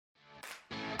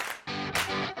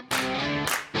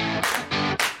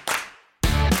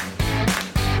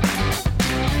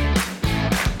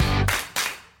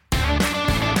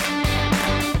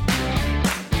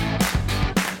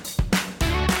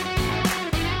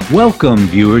Welcome,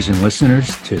 viewers and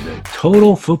listeners, to the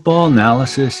Total Football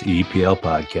Analysis EPL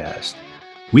podcast.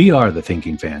 We are the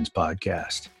Thinking Fans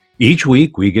podcast. Each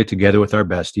week, we get together with our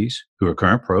besties, who are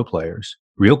current pro players,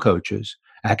 real coaches,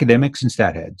 academics, and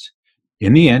stat heads.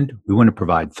 In the end, we want to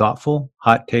provide thoughtful,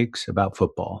 hot takes about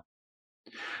football.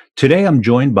 Today, I'm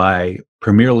joined by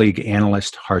Premier League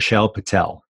analyst Harshal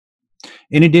Patel.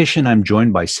 In addition, I'm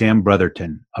joined by Sam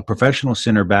Brotherton, a professional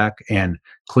center back and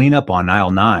cleanup on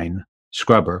aisle 9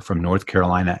 scrubber from North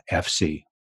Carolina FC.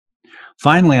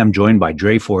 Finally, I'm joined by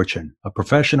Dre Fortune, a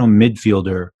professional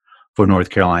midfielder for North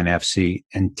Carolina FC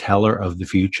and teller of the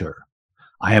future.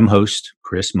 I am host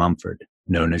Chris Mumford,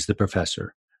 known as the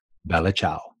Professor. Bella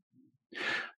ciao.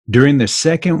 During the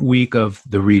second week of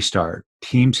the restart,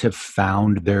 teams have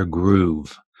found their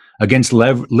groove. Against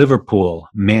Liverpool,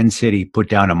 Man City put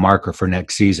down a marker for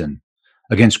next season.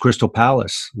 Against Crystal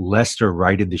Palace, Leicester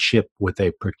righted the ship with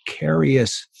a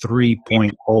precarious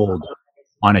 3-point hold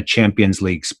on a Champions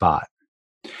League spot.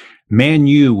 Man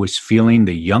U was feeling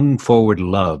the young forward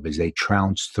love as they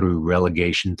trounced through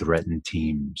relegation-threatened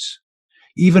teams.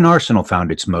 Even Arsenal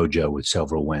found its mojo with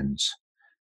several wins.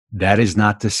 That is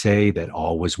not to say that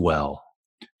all was well.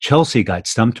 Chelsea got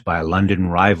stumped by a London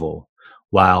rival,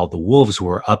 while the Wolves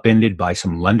were upended by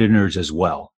some Londoners as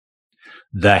well.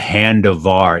 The hand of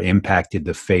VAR impacted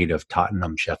the fate of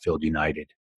Tottenham Sheffield United.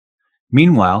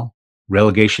 Meanwhile,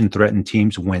 relegation-threatened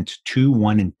teams went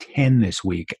 2-1-10 this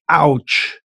week.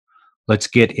 Ouch! Let's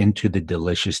get into the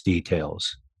delicious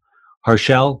details.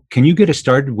 Harshal, can you get us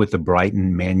started with the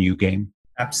Brighton Man U game?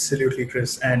 Absolutely,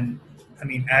 Chris. And I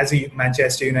mean, as a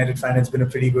Manchester United fan, it's been a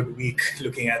pretty good week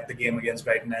looking at the game against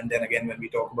Brighton, and then again when we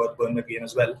talk about Bournemouth game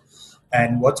as well.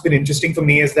 And what's been interesting for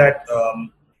me is that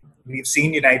we've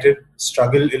seen United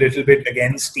struggle a little bit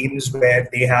against teams where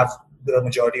they have the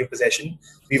majority of possession.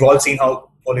 We've all seen how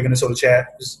Ole Gunnar Solskjaer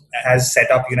has set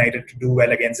up United to do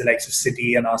well against the likes of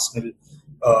City and Arsenal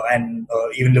and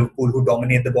even Liverpool, who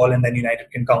dominate the ball, and then United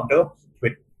can counter.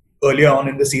 But earlier on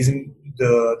in the season,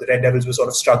 the Red Devils were sort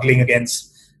of struggling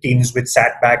against teams which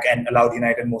sat back and allowed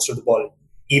United most of the ball.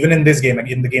 Even in this game,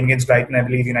 in the game against Brighton, I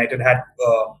believe United had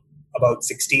about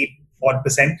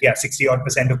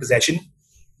 60-odd% of possession.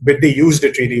 But they used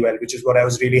it really well, which is what I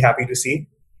was really happy to see.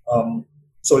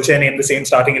 Solskjaer named the same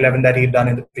starting 11 that he'd done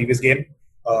in the previous game.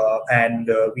 And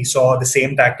we saw the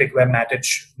same tactic where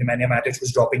Nemanja Matic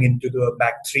was dropping into the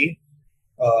back three.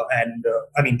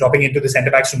 Dropping into the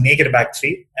centre-backs to make it a back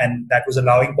three. And that was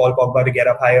allowing Paul Pogba to get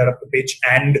up higher up the pitch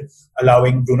and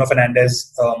allowing Bruno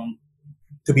Fernandes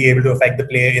to be able to affect the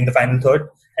play in the final third.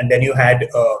 And then you had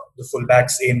the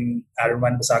fullbacks in Aaron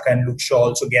Wan-Bissaka and Luke Shaw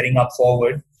also getting up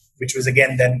forward, which was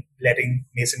again then letting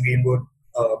Mason Greenwood,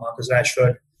 Marcus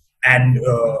Rashford, and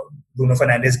Bruno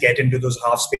Fernandes get into those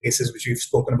half spaces, which we've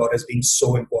spoken about as being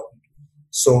so important.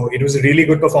 So it was a really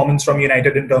good performance from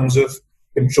United in terms of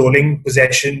controlling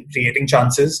possession, creating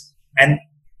chances. And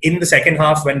in the second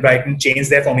half, when Brighton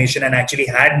changed their formation and actually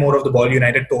had more of the ball,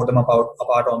 United tore them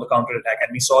apart on the counter-attack.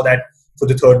 And we saw that for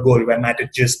the third goal, where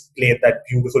Matic just played that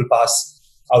beautiful pass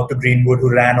out to Greenwood,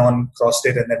 who ran on, crossed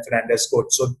it, and then Fernandes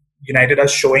scored. So United are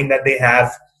showing that they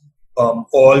have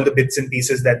all the bits and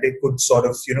pieces that they could sort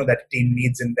of, that team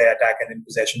needs in their attack and in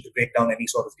possession to break down any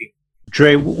sort of team.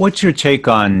 Dre, what's your take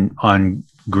on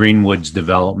Greenwood's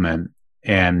development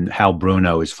and how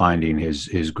Bruno is finding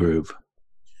his groove?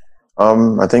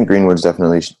 I think Greenwood's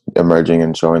definitely emerging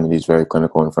and showing that he's very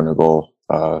clinical in front of goal,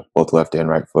 both left and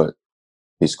right foot.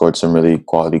 He scored some really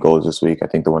quality goals this week. I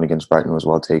think the one against Brighton was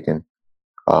well taken.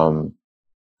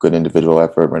 Good individual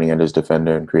effort, running at his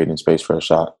defender and creating space for a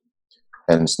shot,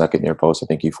 and snuck it near post. I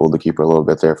think he fooled the keeper a little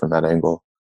bit there from that angle.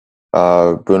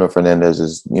 Bruno Fernandes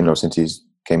is, since he's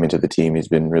came into the team, he's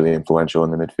been really influential in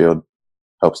the midfield.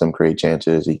 Helps them create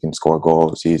chances. He can score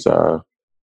goals. He's a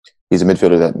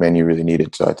midfielder that Man U really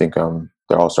needed. So I think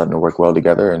they're all starting to work well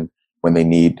together. And when they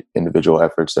need individual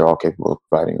efforts, they're all capable of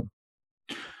providing them.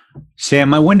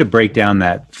 Sam, I wanted to break down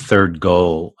that third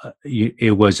goal.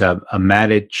 It was a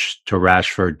Matic to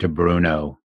Rashford to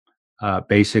Bruno.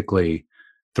 Basically,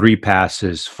 3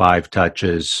 passes, 5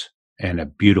 touches, and a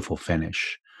beautiful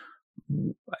finish.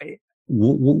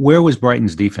 Where was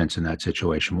Brighton's defense in that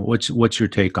situation? What's your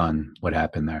take on what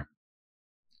happened there?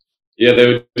 Yeah, they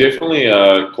were definitely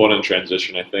caught in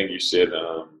transition. I think you said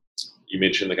you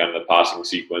mentioned the kind of the passing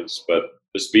sequence, but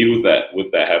the speed with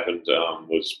that happened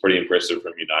was pretty impressive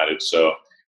from United. So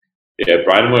yeah,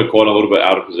 Brighton were caught a little bit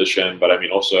out of position, but I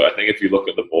mean also I think if you look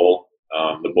at the ball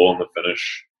and the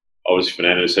finish, obviously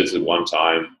Fernandes hits it one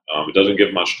time. It doesn't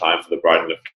give much time for the Brighton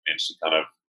defense to kind of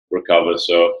recover.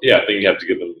 So yeah, I think you have to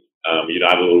give them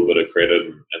United a little bit of credit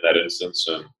in that instance.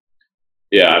 And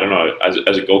yeah, I don't know.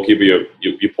 As a goalkeeper,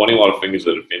 you're pointing a lot of fingers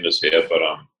at the defenders here, but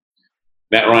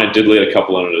Matt Ryan did lead a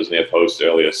couple under his near post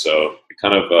earlier, so it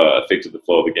kind of affected the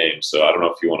flow of the game. So I don't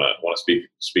know if you want to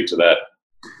speak to that.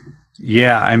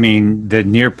 Yeah, I mean, the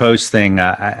near post thing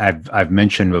I've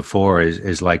mentioned before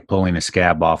is like pulling a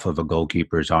scab off of a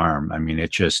goalkeeper's arm. I mean,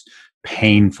 it's just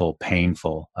painful,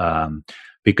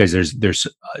 because there's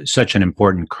such an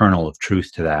important kernel of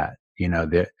truth to that. You know,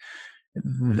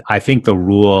 I think the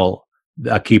rule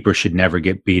a keeper should never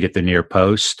get beat at the near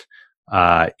post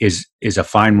is a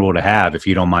fine rule to have if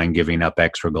you don't mind giving up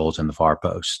extra goals in the far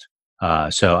post.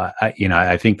 So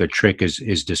I think the trick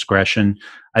is discretion.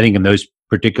 I think in those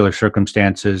particular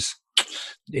circumstances,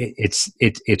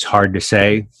 it's hard to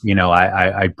say. You know,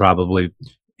 I probably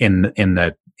in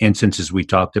the instances we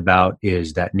talked about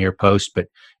is that near post. But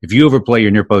if you overplay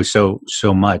your near post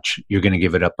so much, you're going to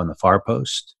give it up on the far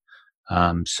post.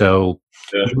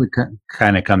 It really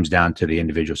kind of comes down to the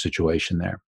individual situation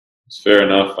there. It's fair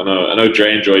enough. I know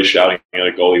Dre enjoys shouting at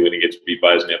a goalie when he gets beat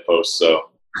by his near post. So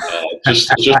it's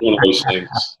just one of those things.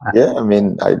 Yeah, I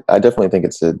mean, I definitely think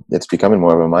it's becoming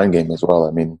more of a mind game as well.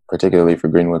 I mean, particularly for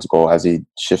Greenwood's goal, as he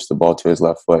shifts the ball to his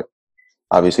left foot,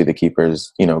 obviously the keeper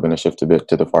is, going to shift a bit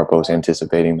to the far post,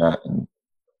 anticipating that. And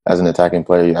as an attacking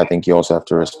player, I think you also have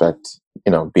to respect,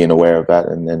 being aware of that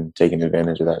and then taking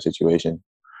advantage of that situation.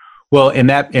 Well, in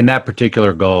that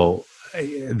particular goal,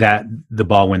 that the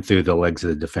ball went through the legs of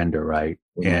the defender, right?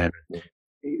 And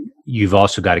you've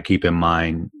also got to keep in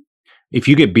mind, if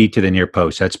you get beat to the near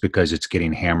post, that's because it's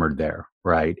getting hammered there,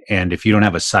 right? And if you don't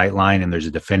have a sight line and there's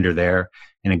a defender there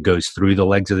and it goes through the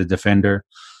legs of the defender,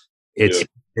 it's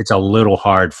a little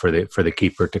hard for the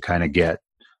keeper to kind of get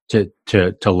to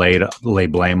lay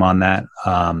blame on that.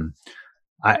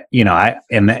 In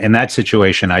that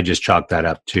situation, I just chalked that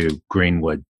up to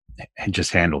Greenwood and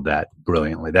just handled that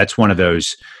brilliantly. That's one of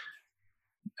those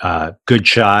good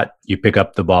shot. You pick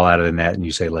up the ball out of the net and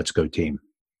you say, "Let's go, team."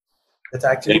 It's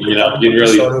actually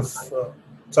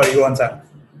sorry, go on, Sam.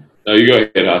 No, you go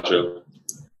ahead, Harshal.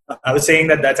 I was saying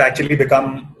that's actually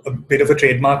become a bit of a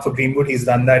trademark for Greenwood. He's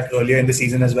done that earlier in the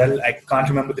season as well. I can't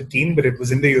remember the team, but it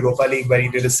was in the Europa League where he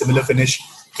did a similar finish,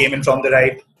 came in from the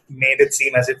right, made it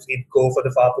seem as if he'd go for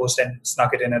the far post and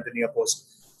snuck it in at the near post.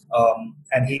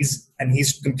 And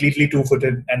he's completely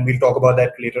two-footed, and we'll talk about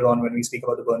that later on when we speak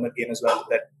about the Bournemouth game as well.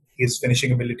 That his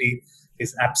finishing ability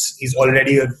he's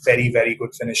already a very, very good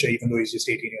finisher, even though he's just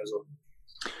 18 years old.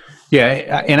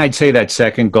 Yeah, and I'd say that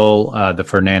second goal, the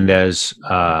Fernandez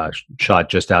shot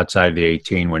just outside the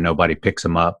 18, where nobody picks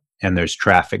him up, and there's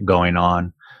traffic going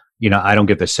on. I don't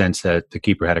get the sense that the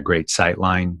keeper had a great sight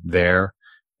line there.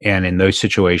 And in those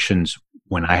situations,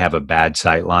 when I have a bad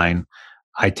sight line,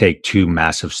 I take two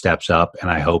massive steps up,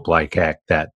 and I hope like heck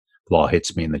that ball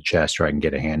hits me in the chest or I can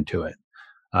get a hand to it.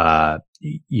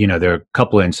 There are a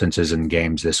couple instances in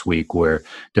games this week where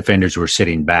defenders were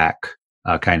sitting back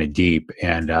kind of deep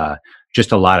and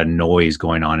just a lot of noise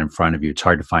going on in front of you. It's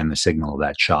hard to find the signal of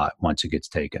that shot once it gets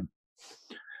taken.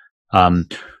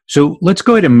 So let's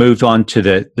go ahead and move on to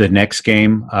the next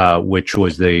game, which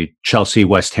was the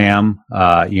Chelsea-West Ham.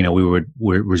 We would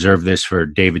reserve this for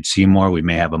David Seymour. We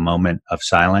may have a moment of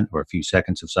silence or a few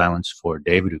seconds of silence for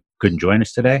David, who couldn't join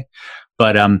us today.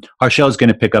 But Harshal is going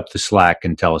to pick up the slack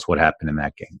and tell us what happened in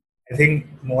that game. I think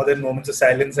more than moments of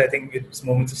silence, I think it's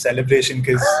moments of celebration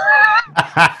because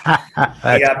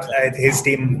his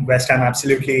team, West Ham,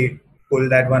 absolutely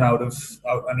pulled that one out.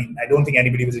 I mean, I don't think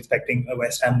anybody was expecting a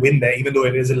West Ham win there, even though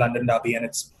it is a London derby and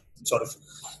it's sort of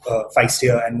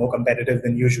feistier and more competitive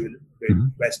than usual. Mm-hmm.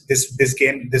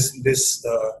 This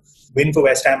win for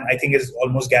West Ham, I think, is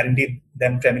almost guaranteed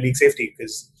them Premier League safety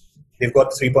because they've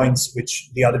got 3 points, which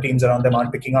the other teams around them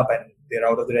aren't picking up, and they're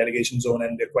out of the relegation zone,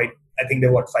 and they're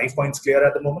 5 points clear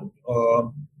at the moment.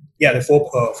 They're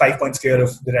 5 points clear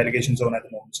of the relegation zone at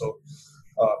the moment. So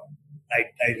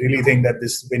I really think that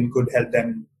this win could help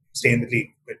them stay in the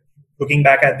league. But looking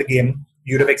back at the game,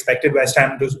 you'd have expected West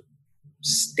Ham to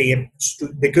stay,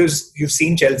 because you've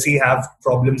seen Chelsea have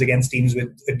problems against teams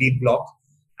with a deep block.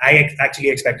 I actually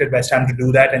expected West Ham to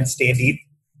do that and stay deep,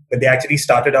 but they actually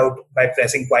started out by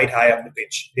pressing quite high up the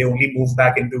pitch. They only moved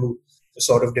back into the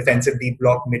sort of defensive deep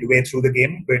block midway through the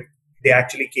game, but they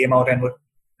actually came out and were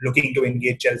looking to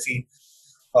engage Chelsea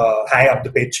high up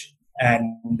the pitch.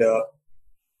 And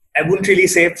I wouldn't really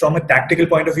say, from a tactical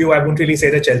point of view, I wouldn't really say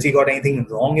that Chelsea got anything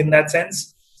wrong in that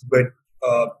sense, but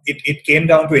it came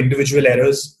down to individual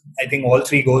errors. I think all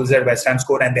 3 goals that West Ham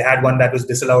scored, and they had one that was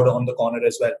disallowed on the corner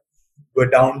as well, were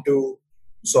down to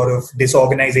sort of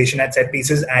disorganization at set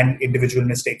pieces and individual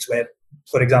mistakes where,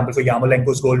 for example, for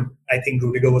Yarmolenko's goal, I think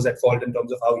Rudiger was at fault in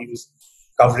terms of how he was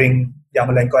covering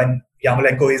Yarmolenko, and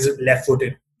Yarmolenko is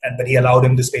left-footed, but he allowed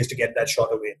him the space to get that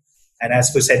shot away. And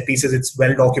as for set pieces, it's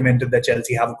well documented that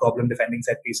Chelsea have a problem defending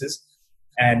set pieces.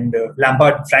 And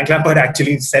Frank Lampard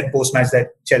actually said post-match that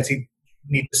Chelsea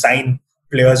need to sign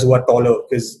players who are taller,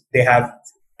 because they have,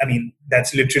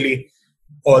 that's literally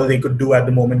all they could do at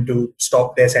the moment to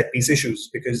stop their set piece issues,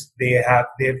 because they've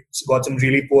got some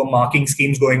really poor marking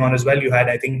schemes going on as well. You had,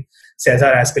 I think,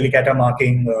 Cesar Azpilicueta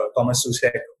marking Thomas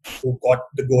Soucek, who got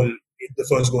the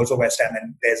first goal for West Ham,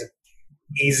 and there's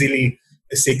easily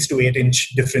a 6 to 8 inch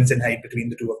difference in height between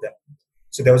the two of them.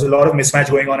 So there was a lot of mismatch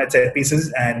going on at set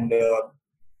pieces, and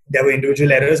there were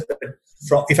individual errors. But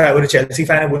if I were a Chelsea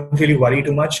fan, I wouldn't really worry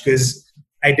too much, because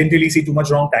I didn't really see too much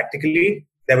wrong tactically.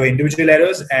 There were individual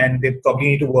errors, and they probably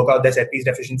need to work out their set piece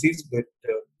deficiencies. But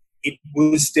it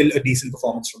was still a decent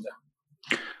performance from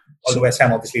them. Although West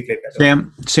Ham obviously played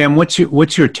better. Sam, what's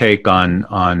your take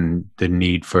on the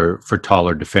need for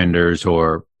taller defenders,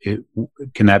 or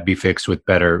can that be fixed with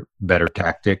better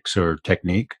tactics or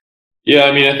technique? Yeah,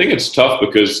 I think it's tough,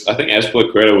 because I think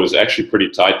Azpilicueta was actually pretty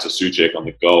tight to Soucek on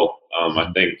the goal.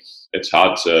 I think it's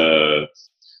hard to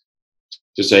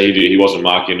say he wasn't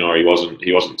marking or he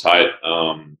wasn't tight.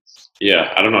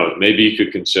 Yeah, I don't know. Maybe you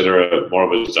could consider more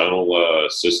of a zonal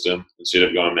system instead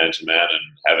of going man to man and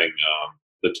having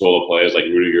the taller players like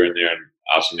Rudiger in there and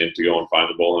asking them to go and find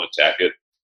the ball and attack it.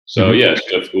 So yeah, it's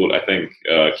difficult. I think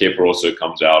Kepa also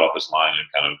comes out off his line and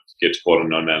kind of gets caught in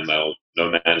no man's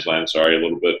land. A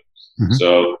little bit.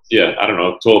 So yeah, I don't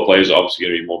know. Tall players are obviously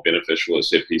going to be more beneficial at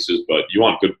set pieces, but you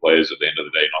want good players at the end of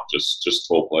the day, not just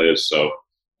tall players. So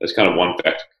that's kind of one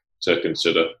factor to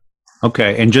consider.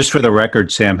 Okay, and just for the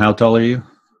record, Sam, how tall are you?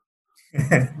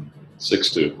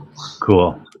 6'2".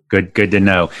 Cool. Good to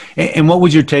know. And what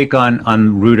was your take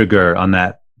on Rudiger on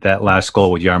that last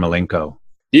goal with Yarmolenko?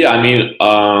 Yeah,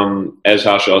 as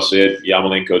Harshal said,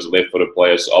 Yarmolenko is a left-footed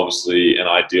player, so obviously in an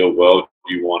ideal world,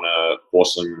 you want to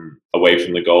force him away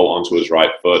from the goal onto his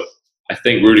right foot. I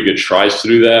think Rudiger tries to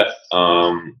do that.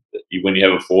 When you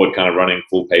have a forward kind of running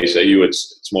full pace at you,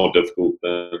 it's more difficult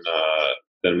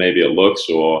than maybe it looks.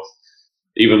 Or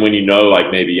even when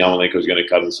maybe Yarmolenko is going to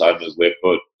cut inside on his left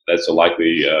foot, that's a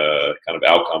likely kind of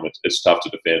outcome. It's tough to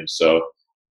defend. So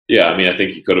yeah, I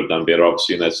think he could have done better,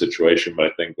 obviously, in that situation. But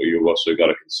I think you've also got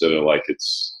to consider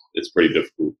it's pretty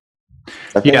difficult.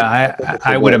 Yeah,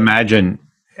 I would imagine.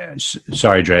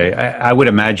 Sorry, Dre. I would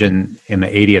imagine in the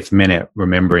 80th minute,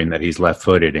 remembering that he's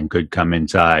left-footed and could come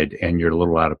inside, and you're a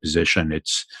little out of position.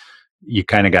 You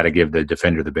kind of got to give the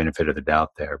defender the benefit of the doubt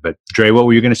there. But Dre, what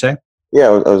were you going to say? Yeah,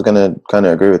 I was going to kind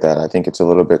of agree with that. I think it's a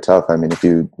little bit tough. If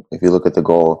you look at the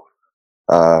goal,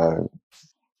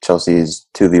 Chelsea's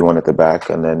 2v1 at the back,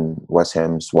 and then West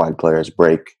Ham's wide players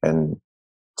break, and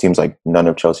it seems like none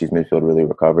of Chelsea's midfield really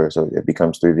recover, so it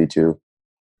becomes 3v2.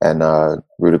 And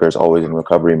Rudiger's always in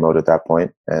recovery mode at that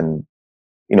point. And,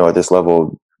 at this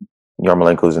level,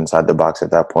 Yarmolenko's inside the box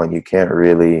at that point. You can't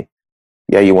really,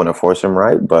 you want to force him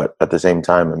right, but at the same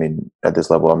time, at this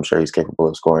level, I'm sure he's capable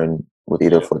of scoring with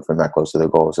either foot from that close to the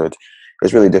goal. So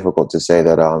it's really difficult to say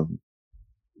that,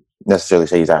 necessarily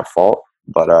say he's at fault.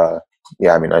 But, I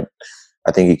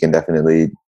think he can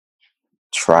definitely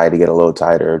try to get a little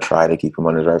tighter, try to keep him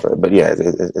on his right foot. But yeah,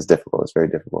 it's difficult. It's very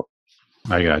difficult.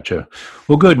 I gotcha.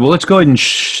 Well, good. Well, let's go ahead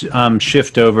and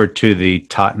shift over to the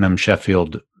Tottenham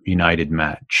Sheffield United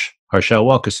match. Harshal,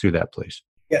 walk us through that, please.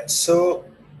 Yeah, so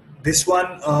this one,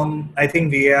 I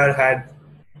think VAR had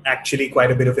actually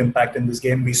quite a bit of impact in this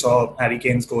game. We saw Harry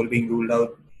Kane's goal being ruled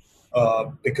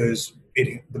out because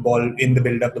the ball in the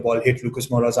build-up, the ball hit Lucas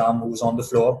Moura's arm, who was on the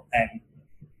floor. And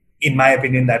in my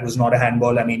opinion, that was not a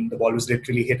handball. The ball was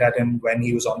literally hit at him when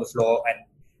he was on the floor, and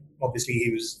obviously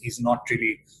he's not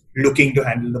really looking to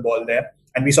handle the ball there.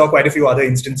 And we saw quite a few other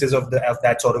instances of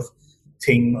that sort of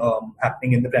thing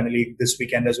happening in the Premier League this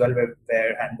weekend as well,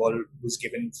 where handball was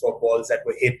given for balls that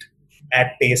were hit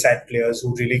at pace at players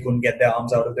who really couldn't get their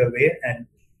arms out of their way. And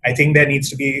I think there needs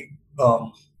to be,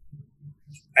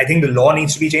 I think the law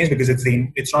needs to be changed, because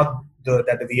it's not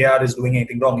that the VAR is doing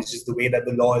anything wrong. It's just the way that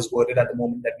the law is worded at the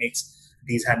moment that makes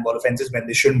these handball offences when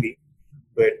they shouldn't be.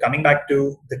 But coming back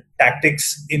to the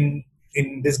tactics in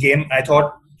this game, I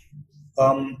thought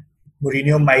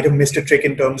Mourinho might have missed a trick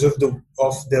in terms of the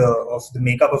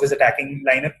makeup of his attacking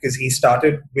lineup, because he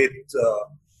started with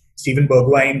Steven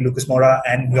Bergwijn, Lucas Moura,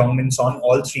 and Heung-min Son,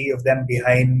 all three of them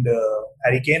behind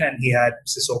Harry Kane, and he had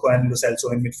Sissoko and Lo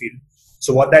Celso in midfield.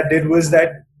 So what that did was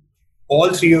that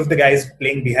all three of the guys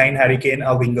playing behind Harry Kane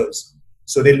are wingers.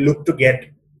 So they look to get,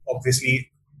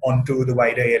 obviously, onto the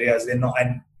wider areas. And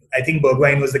I think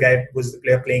Bergwijn was the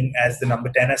player playing as the number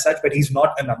 10 as such, but he's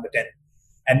not a number 10.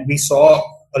 And we saw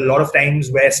a lot of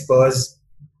times where Spurs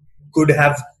could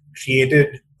have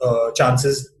created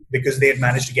chances because they had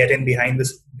managed to get in behind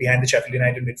the Sheffield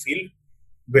United midfield.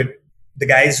 But the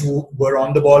guys who were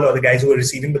on the ball or the guys who were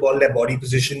receiving the ball, their body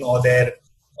position or their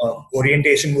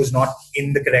orientation was not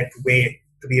in the correct way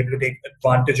to be able to take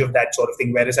advantage of that sort of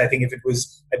thing. Whereas I think if it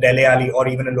was a Dele Alli or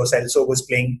even a Lo Celso was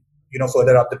playing,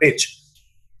 further up the pitch,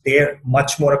 they're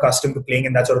much more accustomed to playing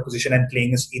in that sort of position and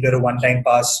playing as either a one-time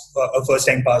pass, a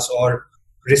first-time pass, or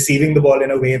receiving the ball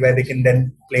in a way where they can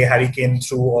then play Harry Kane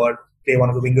through or play one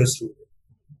of the wingers through.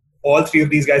 All three of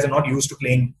these guys are not used to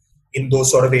playing in those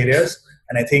sort of areas.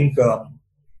 And I think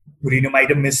Mourinho might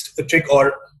have missed a trick,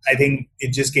 or I think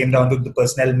it just came down to the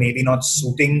personnel maybe not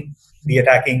suiting the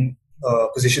attacking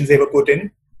positions they were put in.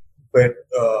 But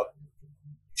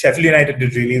Sheffield United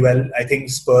did really well. I think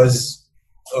Spurs,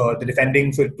 the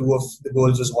defending for two of the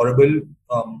goals was horrible.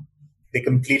 They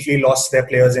completely lost their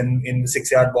players in the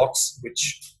 6-yard box,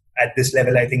 which at this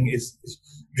level I think is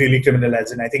really criminal.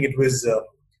 As in, I think it was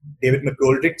David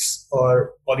McGoldrick's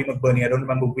or Ollie McBurney. I don't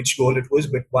remember which goal it was,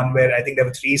 but one where I think there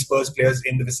were 3 Spurs players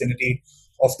in the vicinity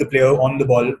of the player on the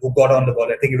ball who got on the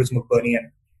ball. I think it was McBurney, and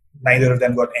neither of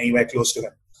them got anywhere close to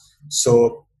him.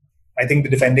 So I think the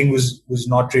defending was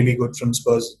not really good from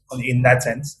Spurs in that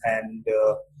sense, and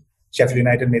Sheffield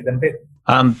United made them pay.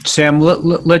 Sam,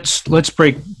 let's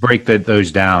break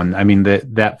those down. I mean,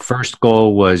 that first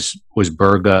goal was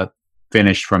Berga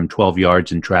finished from 12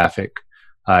 yards in traffic.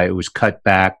 It was cut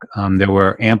back. There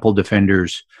were ample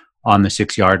defenders on the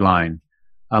 6-yard line.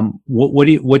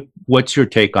 What's your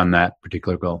take on that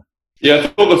particular goal? Yeah, I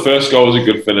thought the first goal was a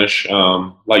good finish.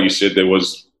 Like you said, there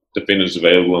was defenders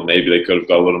available, and maybe they could have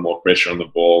got a little more pressure on the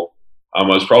ball. I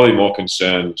was probably more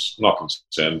not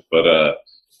concerned, but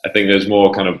I think there's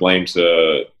more kind of blame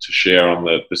to share on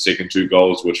the second 2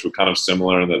 goals, which were kind of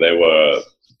similar in that they were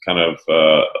kind of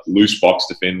loose box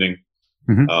defending.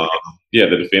 Mm-hmm.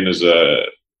 The defenders are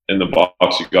in the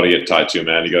box. You've got to get tight to a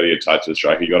man. You got to get tight to the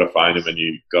striker. You got to find him, and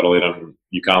you got to let him.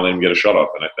 You can't let him get a shot off.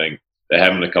 And I think they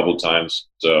haven't a couple of times.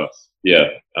 So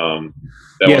that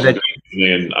was good.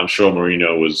 And I'm sure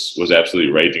Mourinho was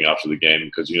absolutely raging after the game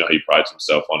because he prides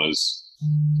himself on his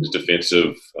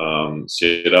defensive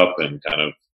setup and kind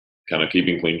of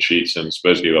keeping clean sheets, and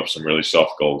Spurs gave up some really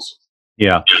soft goals.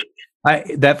 Yeah.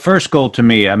 That first goal to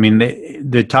me, I mean,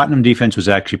 the Tottenham defense was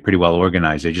actually pretty well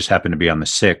organized. They just happened to be on the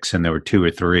 6, and there were 2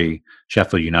 or 3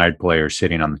 Sheffield United players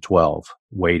sitting on the 12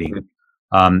 waiting.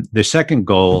 Mm-hmm. The second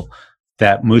goal,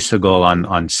 that Musa goal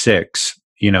on 6,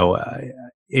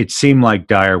 it seemed like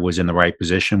Dyer was in the right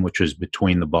position, which was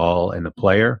between the ball and the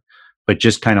player, but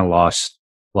just kind of lost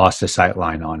the sight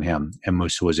line on him, and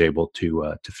Musa was able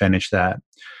to finish that.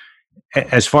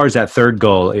 As far as that third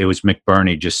goal, it was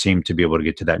McBurney just seemed to be able to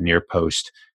get to that near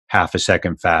post half a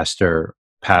second faster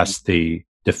past the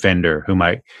defender, whom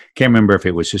I can't remember if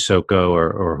it was Sissoko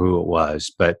or who it was.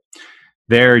 But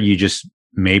there you just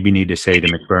maybe need to say to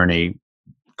McBurney,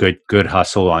 good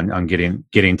hustle on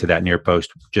getting to that near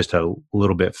post just a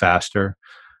little bit faster.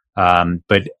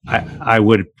 But I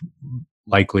would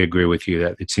likely agree with you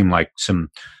that it seemed like some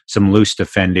loose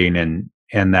defending,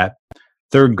 and that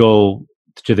third goal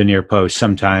to the near post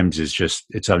sometimes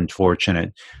it's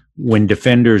unfortunate. When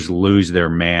defenders lose their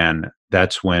man,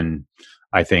 that's when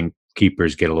I think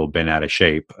keepers get a little bent out of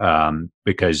shape,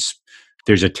 because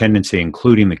there's a tendency,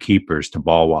 including the keepers, to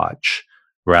ball watch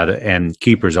and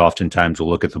keepers oftentimes will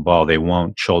look at the ball. They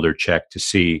won't shoulder check to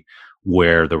see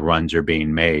where the runs are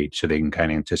being made so they can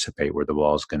kind of anticipate where the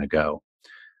ball is going to go.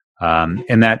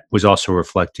 And that was also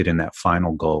reflected in that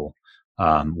final goal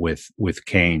with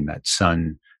Kane, that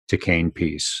Son to Kane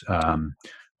piece.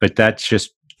 But that's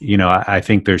just, I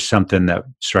think there's something that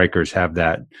strikers have,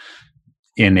 that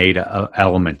innate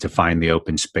element to find the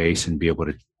open space and be able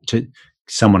to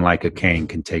someone like a Kane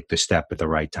can take the step at the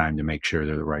right time to make sure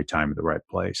they're the right time at the right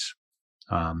place.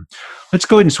 Let's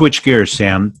go ahead and switch gears,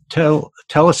 Sam. Tell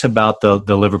us about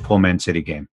the Liverpool Man City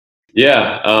game.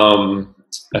 Yeah,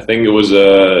 I think it was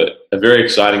a very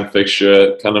exciting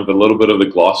fixture. Kind of a little bit of the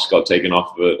gloss got taken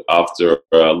off of it after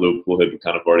Liverpool had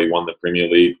kind of already won the Premier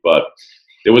League, but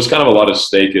there was kind of a lot of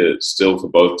stake still for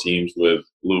both teams, with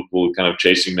Liverpool kind of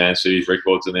chasing Man City's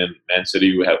records, and then Man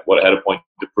City had a point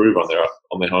to prove on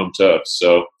their home turf.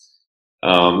 So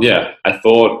I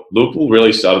thought Liverpool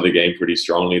really started the game pretty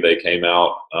strongly. They came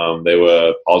out, they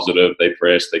were positive, they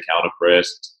pressed, they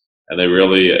counter-pressed, and they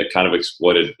really kind of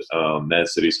exploited Man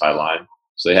City's high line.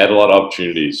 So they had a lot of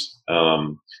opportunities.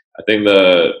 I think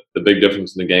the big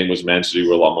difference in the game was Man City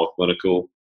were a lot more clinical.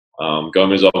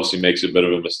 Gomez obviously makes a bit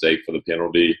of a mistake for the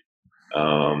penalty.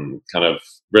 Kind of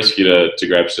risky to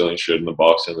grab Sterling Sherd in the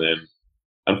box. And then,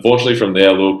 unfortunately, from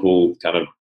there, Liverpool kind of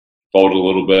fold a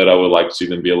little bit. I would like to see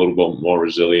them be a little bit more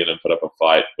resilient and put up a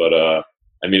fight. But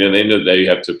I mean, at the end of the day, you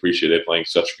have to appreciate they're playing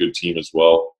such a good team as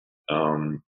well.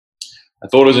 I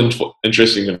thought it was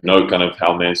interesting to note kind of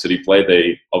how Man City played.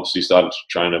 They obviously started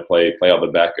trying to play out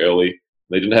the back early.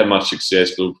 They didn't have much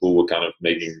success. Liverpool were kind of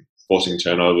forcing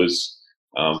turnovers,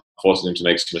 forcing them to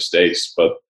make some mistakes.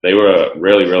 But they were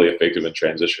really, really effective in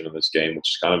transition in this game,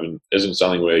 which isn't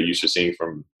something we're used to seeing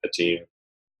from a team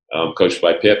coached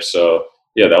by Pep. So,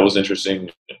 yeah, that was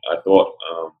interesting. I thought,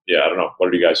 I don't know.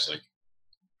 What do you guys think?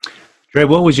 Dre,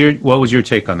 what was your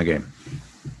take on the game?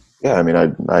 Yeah, I mean,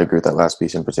 I agree with that last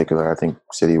piece in particular. I think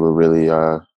City were really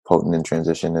potent in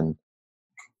transition, and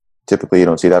typically you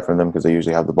don't see that from them because they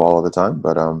usually have the ball all the time.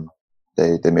 But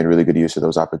they made really good use of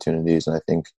those opportunities, and I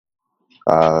think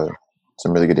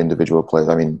some really good individual plays.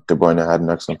 I mean, De Bruyne had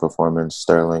an excellent performance.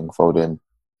 Sterling, Foden,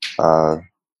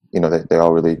 they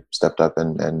all really stepped up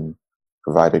and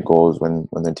provided goals when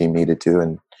their team needed to.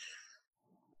 And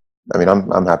I mean,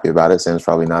 I'm happy about it. Sam's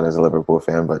probably not as a Liverpool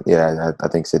fan, but yeah, I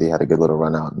think City had a good little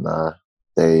run out, and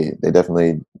they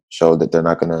definitely showed that they're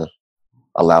not going to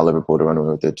allow Liverpool to run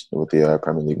away with the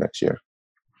Premier League next year.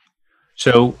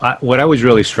 So what I was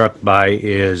really struck by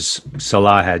is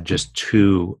Salah had just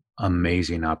two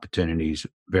amazing opportunities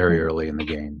very early in the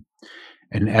game,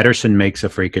 and Ederson makes a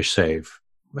freakish save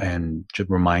and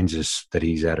reminds us that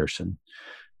he's Ederson,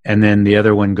 and then the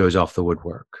other one goes off the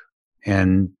woodwork,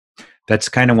 and that's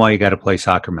kind of why you got to play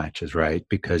soccer matches, right?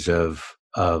 Because of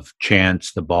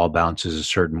chance, the ball bounces a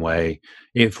certain way.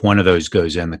 If one of those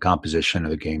goes in, the composition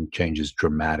of the game changes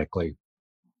dramatically.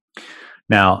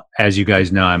 Now, as you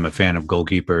guys know, I'm a fan of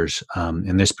goalkeepers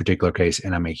in this particular case,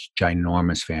 and I'm a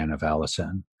ginormous fan of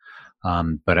Alisson.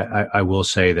 But I will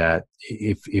say that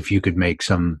if you could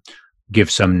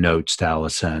give some notes to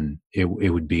Alisson, it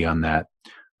would be on that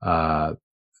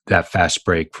fast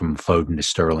break from Foden to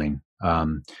Sterling.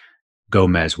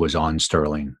 Gomez was on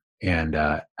Sterling, and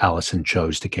Alisson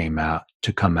chose to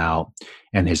come out,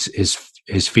 and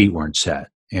his feet weren't set,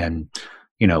 and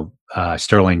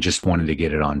Sterling just wanted to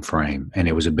get it on frame, and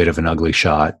it was a bit of an ugly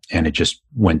shot, and it just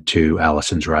went to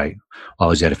Alisson's right.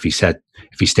 All is that if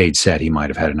he stayed set, he might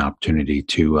have had an opportunity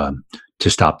to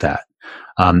stop that.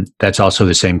 That's also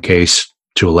the same case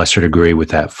to a lesser degree with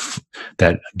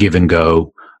that give and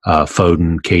go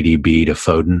Foden KDB to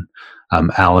Foden.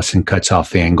 Alisson cuts off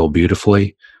the angle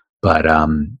beautifully, but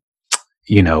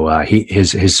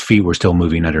his feet were still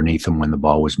moving underneath him when the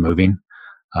ball was moving.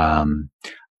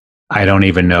 I don't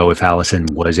even know if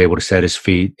Alisson was able to set his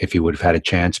feet, if he would have had a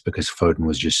chance, because Foden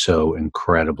was just so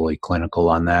incredibly clinical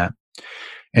on that.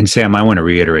 And Sam, I want to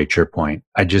reiterate your point.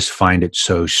 I just find it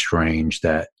so strange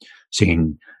that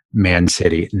seeing Man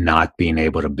City not being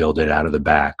able to build it out of the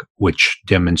back, which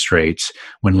demonstrates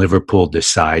when Liverpool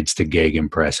decides to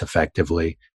gegenpress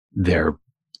effectively, they're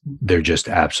just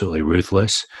absolutely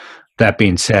ruthless. That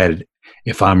being said,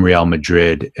 if I'm Real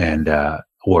Madrid and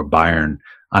or Bayern,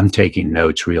 I'm taking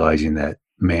notes, realizing that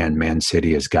Man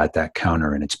City has got that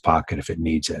counter in its pocket if it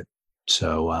needs it.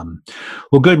 So,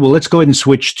 well, good. Well, let's go ahead and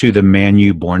switch to the Man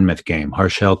U Bournemouth game.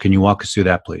 Harshal, can you walk us through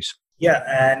that, please? Yeah,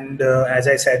 and as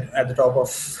I said at the top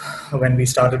of when we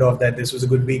started off, that this was a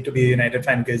good week to be a United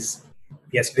fan, because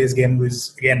yesterday's game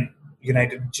was, again,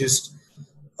 United just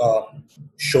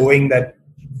showing that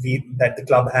the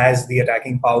club has the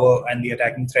attacking power and the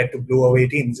attacking threat to blow away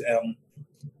teams.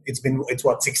 It's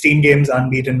 16 games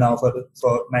unbeaten now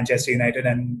for Manchester United,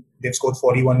 and they've scored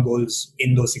 41 goals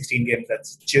in those 16 games.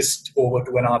 That's just over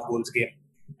 2.5 goals a game.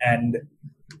 And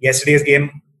yesterday's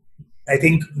game, I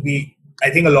think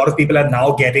a lot of people are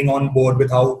now getting on board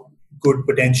with how good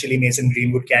potentially Mason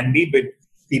Greenwood can be. But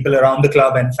people around the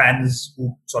club and fans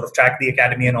who sort of track the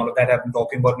academy and all of that have been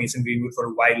talking about Mason Greenwood for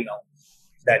a while now,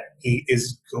 that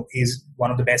he's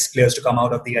one of the best players to come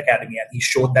out of the academy, and he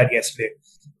showed that yesterday.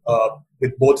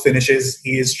 With both finishes,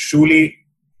 he is truly,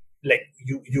 like,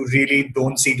 you really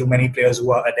don't see too many players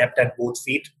who are adept at both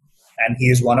feet, and he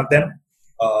is one of them.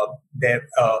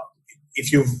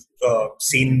 If you've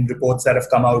seen reports that have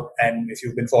come out, and if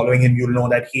you've been following him, you'll know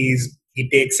that he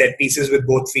takes set pieces with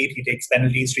both feet. He takes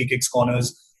penalties, free kicks,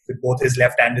 corners with both his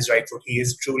left and his right foot. He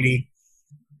is truly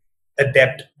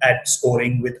adept at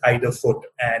scoring with either foot.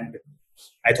 And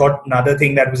I thought another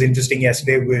thing that was interesting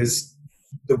yesterday was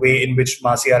the way in which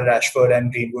Martial, Rashford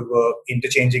and Greenwood were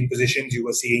interchanging positions. You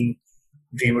were seeing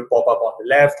Greenwood pop up on the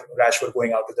left, Rashford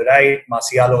going out to the right,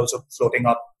 Martial also floating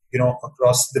up,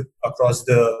 across the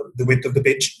width of the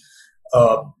pitch,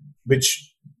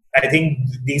 which I think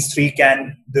these three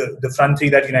the front three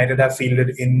that United have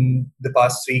fielded in the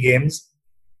past 3 games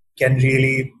can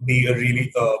really be a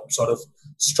really sort of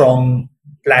strong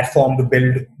platform to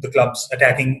build the club's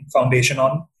attacking foundation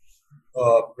on.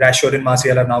 Rashford and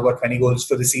Martial have now got 20 goals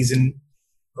for the season.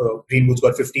 Greenwood's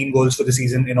got 15 goals for the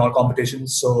season in all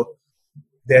competitions. So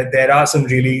there are some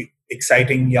really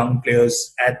exciting young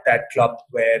players at that club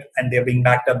and they're being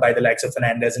backed up by the likes of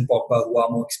Fernandes and Pogba, who are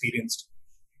more experienced.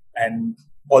 And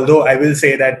although I will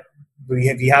say that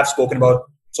we have spoken about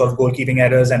sort of goalkeeping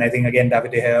errors, and I think again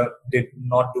David De Gea did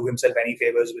not do himself any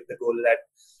favors with the goal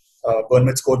that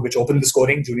Bournemouth scored, which opened the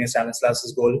scoring, Junior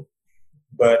Stanislas's goal.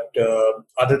 But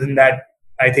other than that,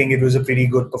 I think it was a pretty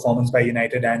good performance by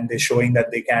United, and they're showing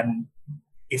that they can,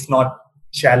 if not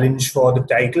challenge for the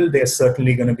title, they're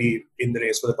certainly going to be in the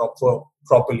race for the top four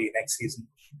properly next season.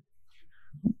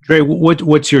 Dre,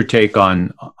 what's your take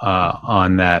on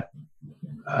that?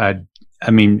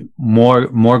 I mean,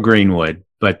 more Greenwood,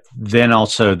 but then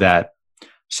also that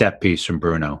set piece from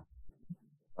Bruno.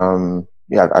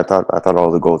 Yeah, I thought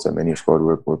all the goals that Manu scored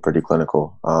were pretty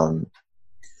clinical.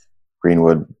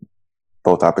 Greenwood,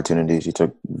 both opportunities he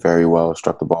took very well,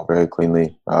 struck the ball very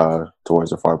cleanly towards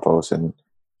the far post, and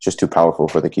just too powerful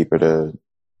for the keeper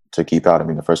to keep out. I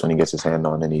mean, the first one he gets his hand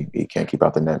on, and he can't keep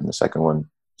out the net, and the second one,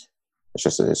 it's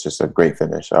just a great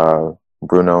finish.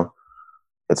 Bruno,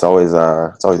 it's always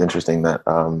interesting that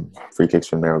free kicks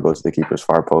from there will go to the keeper's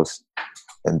far post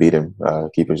and beat him.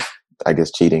 Keeper's, I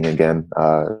guess, cheating again,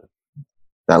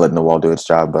 not letting the wall do its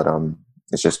job, but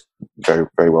it's just very,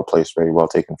 very well placed, very well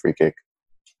taken free kick,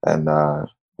 and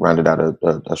rounded out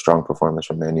a strong performance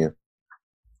from Manu.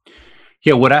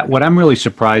 Yeah, what I'm really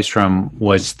surprised from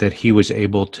was that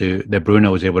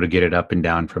Bruno was able to get it up and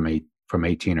down from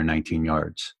 18 or 19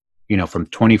 yards. You know, from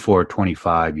 24 or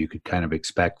 25, you could kind of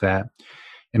expect that.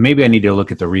 And maybe I need to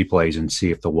look at the replays and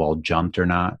see if the wall jumped or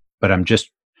not. But I'm just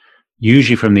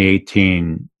usually from the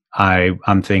 18,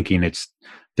 I'm thinking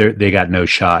they got no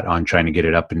shot on trying to get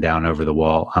it up and down over the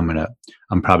wall.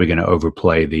 I'm probably gonna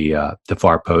overplay the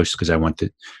far post because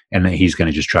and then he's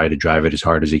gonna just try to drive it as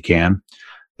hard as he can.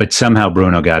 But somehow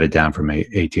Bruno got it down from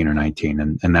 18 or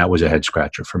 19, and that was a head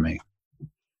scratcher for me.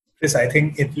 Chris, I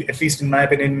think, at least in my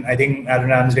opinion, I think Aaron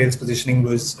Ramsdale's positioning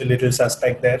was a little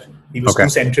suspect there. He was too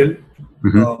central.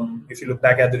 Mm-hmm. If you look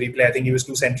back at the replay, I think he was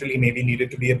too central. He maybe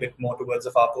needed to be a bit more towards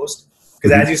the far post.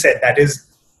 Because as you said, that is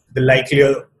the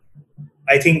likelier,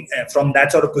 I think, from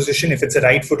that sort of position, if it's a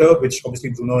right footer, which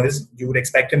obviously Bruno is, you would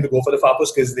expect him to go for the far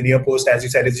post because the near post, as you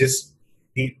said, is just,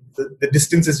 the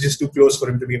distance is just too close for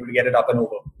him to be able to get it up and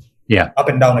over. Yeah. Up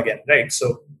and down again, right?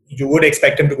 So you would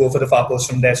expect him to go for the far post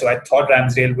from there. So I thought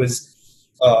Ramsdale was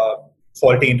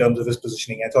faulty in terms of his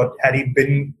positioning. I thought had he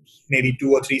been maybe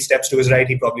 2 or 3 steps to his right,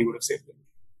 he probably would have saved it.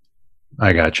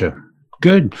 I gotcha.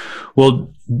 Good.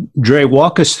 Well, Dre,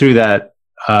 walk us through that,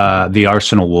 the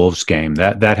Arsenal Wolves game.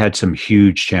 That had some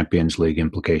huge Champions League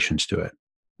implications to it.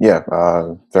 Yeah,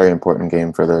 very important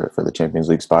game for the Champions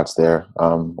League spots there.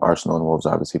 Arsenal and Wolves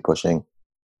obviously pushing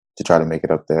to try to make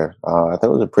it up there. I thought it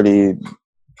was a pretty,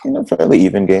 fairly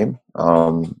even game.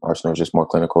 Arsenal was just more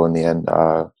clinical in the end.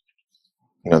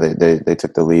 They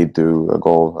took the lead through a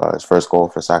goal, his first goal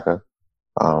for Saka.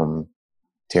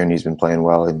 Tierney's been playing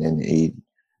well, and he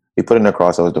put in a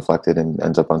cross that was deflected and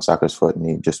ends up on Saka's foot, and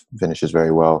he just finishes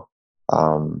very well.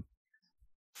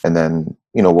 And then,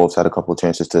 Wolves had a couple of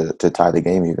chances to tie the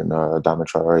game even. Adama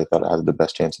Traore thought I had the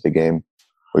best chance of the game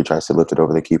where he tries to lift it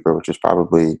over the keeper, which was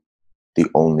probably the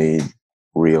only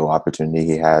real opportunity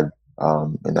he had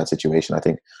in that situation. I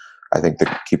think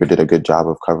the keeper did a good job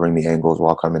of covering the angles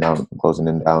while coming out and closing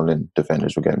them down, and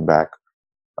defenders were getting back.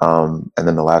 And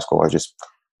then the last goal, I just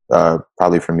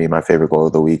probably for me, my favorite goal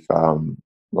of the week.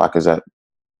 Lacazette,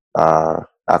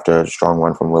 after a strong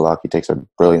one from Willock, he takes a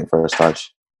brilliant first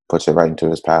touch, puts it right into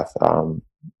his path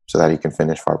so that he can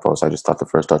finish far post. I just thought the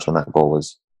first touch on that goal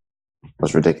was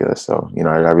ridiculous. So,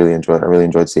 I really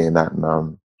enjoyed seeing that, and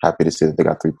I'm happy to see that they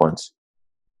got 3 points.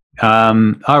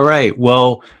 All right.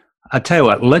 Well, I'll tell you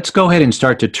what, let's go ahead and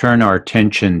start to turn our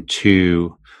attention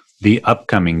to the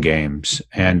upcoming games.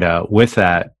 And with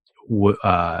that,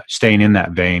 staying in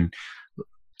that vein,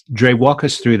 Dre, walk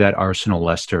us through that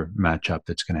Arsenal-Leicester matchup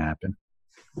that's going to happen.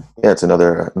 Yeah, it's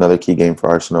another key game for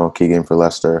Arsenal, key game for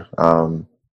Leicester.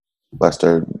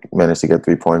 Leicester managed to get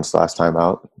 3 points last time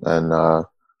out, and so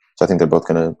I think they're both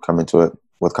going to come into it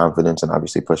with confidence and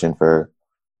obviously pushing for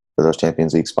those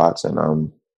Champions League spots.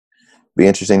 And be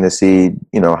interesting to see,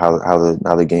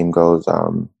 how the game goes.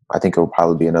 I think it will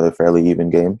probably be another fairly even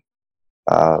game.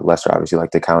 Leicester obviously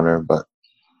like to counter, but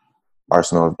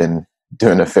Arsenal have been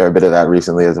doing a fair bit of that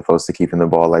recently, as opposed to keeping the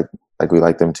ball like we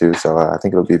like them to. So I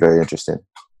think it'll be very interesting.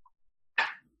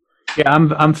 Yeah,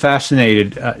 I'm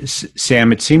fascinated,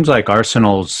 Sam. It seems like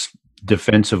Arsenal's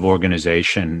defensive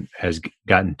organization has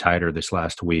gotten tighter this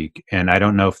last week, and I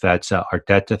don't know if that's a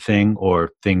Arteta thing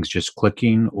or things just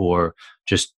clicking or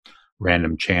just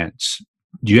random chance.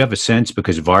 Do you have a sense?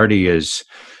 Because Vardy is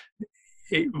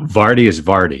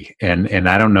Vardy, and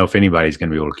I don't know if anybody's going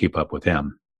to be able to keep up with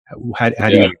him. How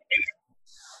do you?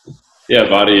 Yeah,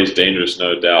 Vardy is dangerous,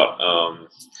 no doubt.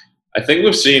 I think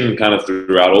we've seen kind of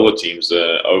throughout all the teams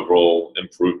the overall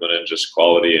improvement in just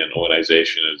quality and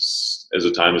organization as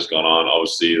the time has gone on.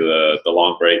 Obviously, the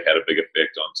long break had a big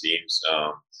effect on teams.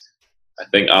 I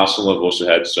think Arsenal have also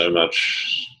had so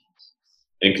much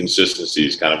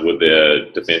inconsistencies kind of with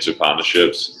their defensive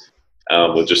partnerships,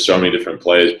 with just so many different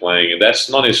players playing. And that's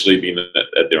not necessarily been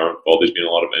at their own fault. There's been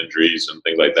a lot of injuries and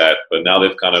things like that. But now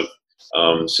they've kind of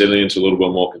settling into a little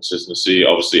bit more consistency.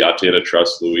 Obviously, Arteta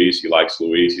trusts Luis. He likes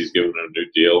Luis. He's given him a new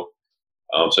deal.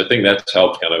 So I think that's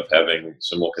helped kind of having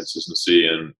some more consistency.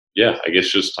 And, yeah, I guess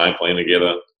just time playing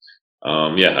together.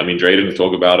 Yeah, I mean, Dre didn't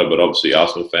talk about it, but obviously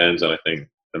Arsenal fans, and I think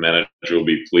the manager will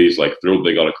be pleased, like thrilled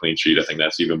they got a clean sheet. I think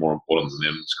that's even more important than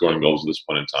them scoring goals at this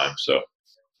point in time. So,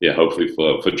 yeah, hopefully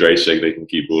for Dre's sake, they can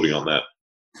keep building on that.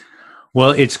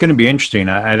 Well, it's going to be interesting.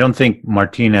 I don't think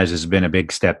Martinez has been a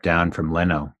big step down from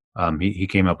Leno. He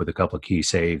came up with a couple of key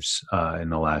saves in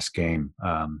the last game.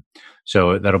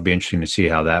 So that'll be interesting to see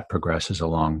how that progresses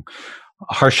along.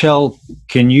 Harshal,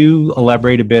 can you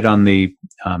elaborate a bit on the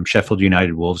Sheffield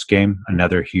United Wolves game,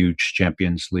 another huge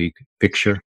Champions League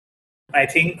fixture? I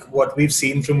think what we've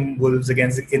seen from Wolves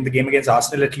in the game against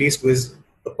Arsenal at least was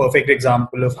a perfect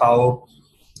example of how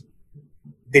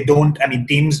they don't, I mean,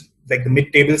 teams like the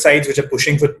mid-table sides which are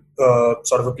pushing for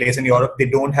sort of a place in Europe, they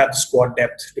don't have squad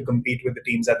depth to compete with the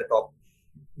teams at the top.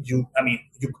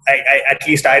 At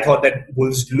least I thought that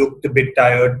Wolves looked a bit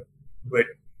tired, but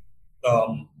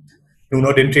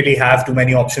Nuno didn't really have too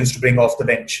many options to bring off the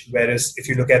bench. Whereas if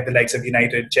you look at the likes of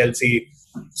United, Chelsea,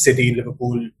 City,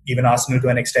 Liverpool, even Arsenal to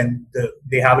an extent,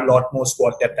 they have a lot more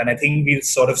squad depth. And I think we'll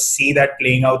sort of see that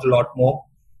playing out a lot more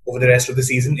over the rest of the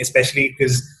season, especially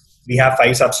because we have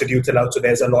 5 substitutes allowed. So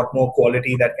there's a lot more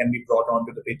quality that can be brought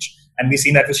onto the pitch. And we've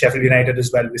seen that with Sheffield United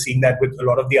as well. We've seen that with a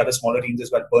lot of the other smaller teams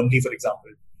as well. Burnley, for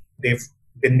example, they've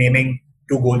been naming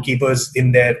 2 goalkeepers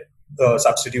in their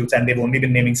substitutes, and they've only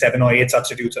been naming 7 or 8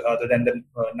 substitutes other than the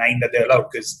 9 that they're allowed,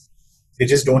 because they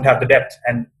just don't have the depth.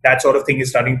 And that sort of thing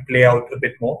is starting to play out a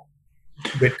bit more.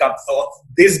 With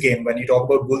this game, when you talk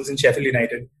about Wolves and Sheffield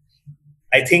United,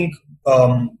 I think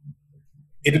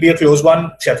it'll be a close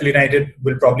one. Sheffield United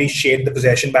will probably shade the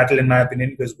possession battle, in my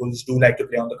opinion, because Wolves do like to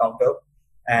play on the counter.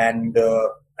 And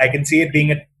I can see it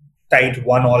being a tight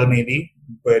 1-1 maybe.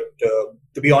 But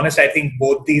to be honest, I think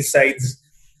both these sides,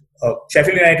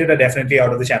 Sheffield United are definitely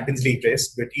out of the Champions League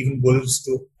race, but even Wolves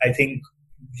too. I think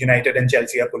United and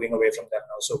Chelsea are pulling away from them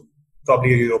now. So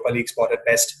probably a Europa League spot at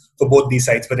best for both these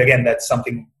sides. But again, that's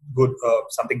something good,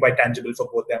 something quite tangible for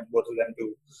both of them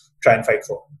to try and fight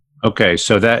for. Okay,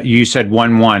 so that you said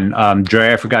 1-1.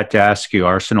 Dre, I forgot to ask you,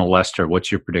 Arsenal-Leicester,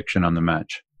 what's your prediction on the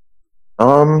match?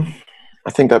 I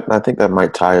think that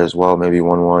might tie as well. Maybe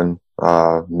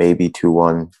 1-1, maybe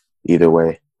 2-1. Either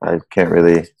way, I can't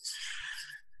really.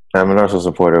 I'm an Arsenal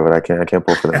supporter, but I can't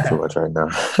pull for them too much right now.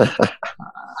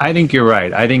 I think you're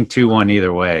right. I think 2-1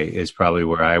 either way is probably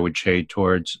where I would shade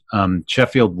towards.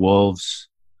 Sheffield Wolves.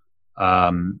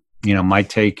 My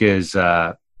take is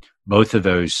both of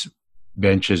those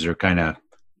benches are kind of.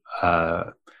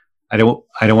 I don't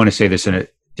want to say this in a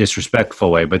disrespectful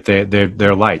way, but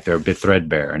they're light. They're a bit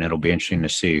threadbare, and it'll be interesting to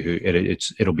see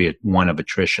it'll be one of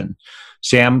attrition.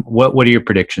 Sam, what are your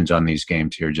predictions on these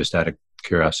games here, just out of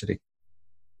curiosity?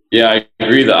 Yeah, I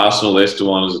agree. The Arsenal-Leicester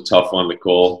one is a tough one to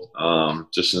call.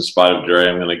 Just in spite of Dre,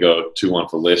 I'm going to go 2-1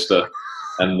 for Leicester.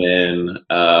 And then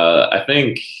I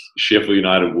think Sheffield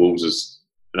United-Wolves is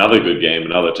another good game,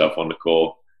 another tough one to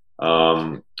call.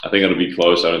 I think it'll be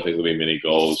close. I don't think there'll be many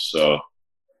goals. So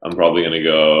I'm probably going to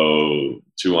go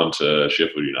 2-1 to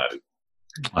Sheffield United.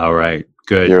 All right,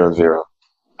 good. 0-0.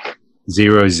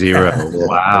 0-0.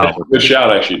 Wow. Good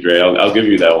shout, actually, Dre. I'll give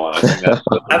you that one. I think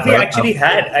have we actually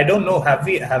had? I don't know. Have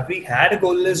we had a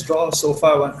goalless draw so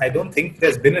far? I don't think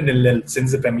there's been a 0-0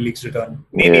 since the Premier League's return.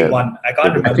 Maybe one. I can't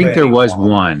remember. I think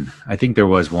there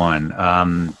was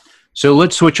one. So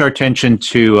let's switch our attention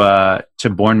to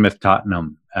Bournemouth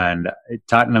Tottenham, and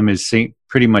Tottenham is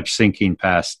pretty much sinking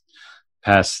past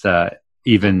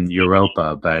even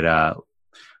Europa,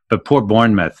 but poor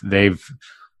Bournemouth,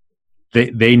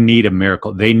 They need a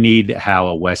miracle. They need how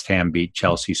a West Ham beat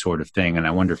Chelsea sort of thing, and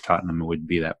I wonder if Tottenham would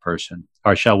be that person.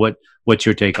 Harshal, what's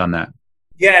your take on that?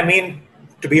 Yeah, I mean,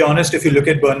 To be honest, if you look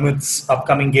at Bournemouth's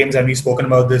upcoming games, and we've spoken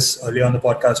about this earlier on the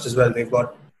podcast as well,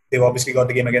 they've obviously got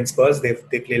the game against Spurs. They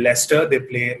play Leicester, they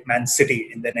play Man City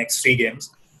in their next 3 games.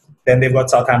 Then they've got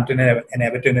Southampton and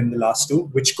Everton in the last 2,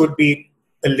 which could be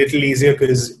a little easier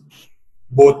because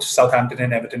both Southampton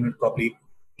and Everton probably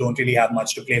don't really have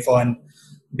much to play for, and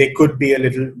they could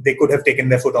have taken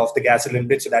their foot off the gas a little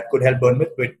bit, so that could help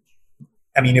Bournemouth. But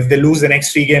I mean, if they lose the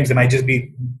next 3 games, they might just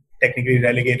be technically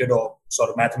relegated or sort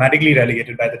of mathematically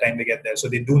relegated by the time they get there. So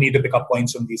they do need to pick up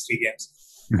points from these 3 games.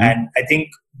 Mm-hmm. And I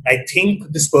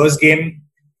think the Spurs game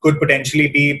could potentially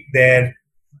be their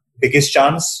biggest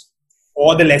chance,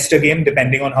 or the Leicester game,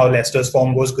 depending on how Leicester's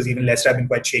form goes, because even Leicester have been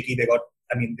quite shaky. They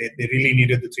really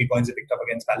needed the 3 points they picked up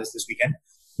against Palace this weekend.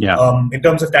 Yeah. In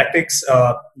terms of tactics,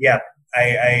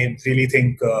 I really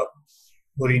think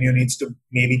Mourinho needs to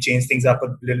maybe change things up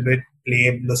a little bit,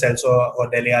 play Lo Celso or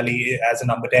Dele Alli as a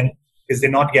number 10, because they're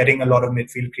not getting a lot of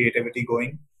midfield creativity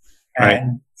going.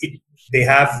 And they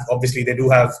do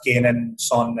have Kane and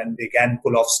Son, and they can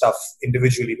pull off stuff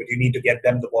individually, but you need to get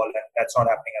them the ball, and that's not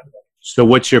happening at the moment. So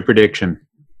what's your prediction?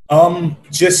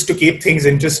 Just to keep things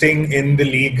interesting in the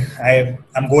league,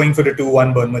 I'm going for the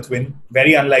 2-1 Bournemouth win.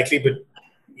 Very unlikely, but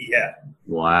yeah.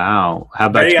 Wow. How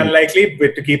about very you? Unlikely,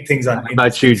 but to keep things How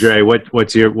about you, Dre?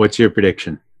 What's your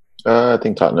prediction? I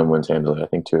think Tottenham wins handily. I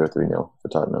think 2 or 3-0 for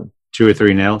Tottenham. 2 or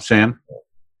 3-0, Sam?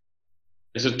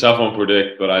 It's a tough one to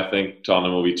predict, but I think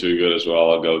Tottenham will be too good as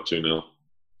well. I'll go 2-0.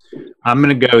 I'm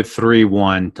going to go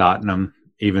 3-1 Tottenham,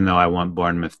 even though I want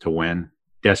Bournemouth to win.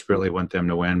 Desperately want them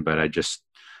to win, but I'm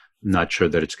not sure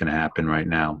that it's going to happen right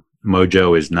now.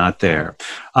 Mojo is not there.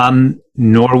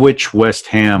 Norwich, West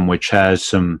Ham, which has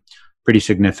some pretty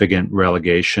significant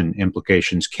relegation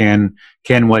implications. Can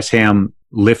West Ham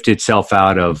lift itself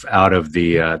out of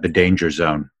the danger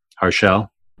zone? Harshal?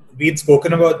 We'd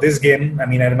spoken about this game. I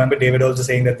mean, I remember David also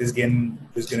saying that this game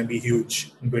was going to be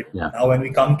huge. But now when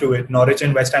we come to it, Norwich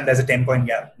and West Ham, there's a 10-point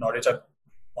gap. Norwich are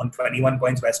on 21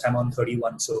 points, West Ham on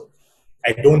 31. So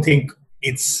I don't think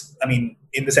it's,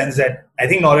 in the sense that I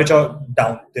think Norwich are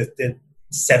down. They're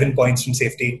 7 points from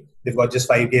safety. They've got just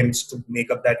 5 games to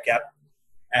make up that gap.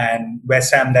 And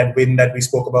West Ham, that win that we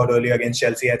spoke about earlier against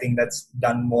Chelsea, I think that's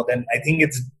done more than, I think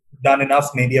it's done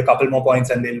enough, maybe a couple more points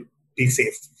and they'll be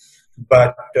safe.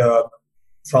 But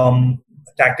from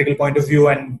a tactical point of view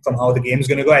and from how the game's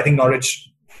going to go, I think Norwich,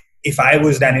 if I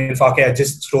was Daniel Farke, I'd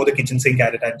just throw the kitchen sink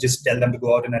at it. I'd just tell them to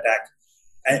go out and attack.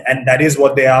 And that is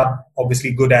what they are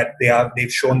obviously good at.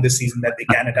 They've shown this season that they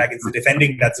can attack. It's the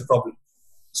defending that's the problem.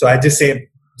 So I just say,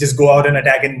 just go out and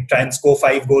attack and try and score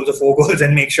 5 goals or 4 goals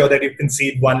and make sure that you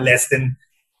concede 1 less than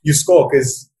you score,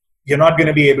 because you're not going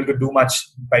to be able to do much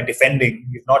by defending.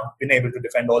 You've not been able to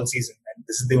defend all season, and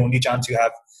this is the only chance you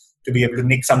have to be able to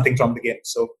nick something from the game.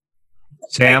 So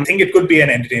Sam? I think it could be an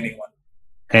entertaining one.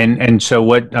 And so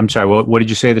what did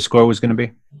you say the score was going to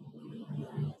be?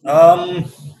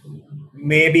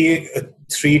 Maybe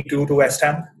 3-2 to West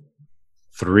Ham.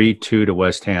 3-2 to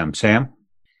West Ham. Sam?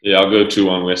 Yeah, I'll go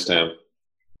 2-1 West Ham.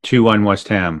 2-1 West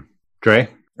Ham. Dre?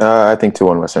 I think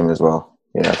 2-1 West Ham as well.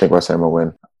 Yeah, I think West Ham will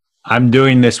win. I'm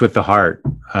doing this with the heart.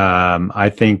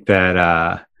 I think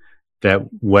that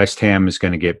West Ham is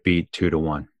going to get beat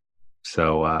 2-1.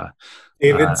 So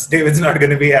David's not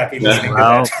going to be happy listening to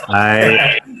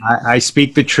that. I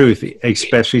speak the truth,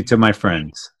 especially to my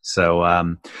friends. So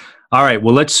all right,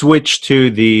 well, let's switch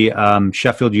to the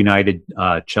Sheffield United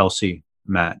Chelsea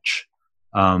match.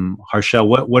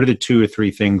 Harshal, what are the 2 or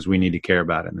 3 things we need to care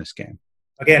about in this game?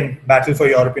 Again, battle for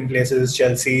European places.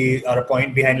 Chelsea are a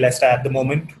point behind Leicester at the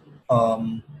moment.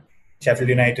 Sheffield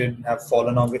United have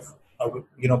fallen off with,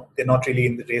 they're not really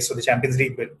in the race for the Champions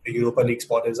League, but the Europa League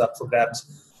spot is up for grabs.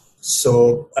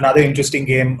 So another interesting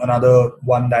game, another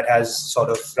one that has sort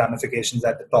of ramifications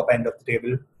at the top end of the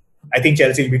table. I think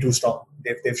Chelsea will be too strong.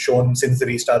 They've shown since the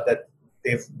restart that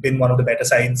they've been one of the better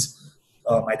sides.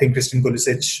 I think Christian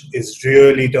Pulisic is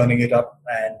really turning it up,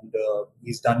 and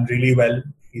he's done really well.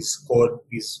 He's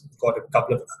got a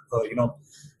couple of,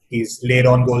 he's laid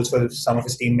on goals for some of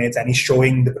his teammates, and he's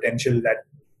showing the potential that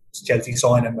Chelsea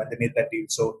saw in him when they made that deal.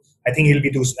 So I think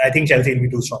Chelsea will be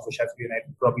too strong for Sheffield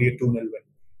United. Probably a 2-0 win.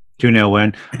 2-0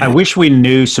 win. I wish we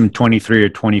knew some 23 or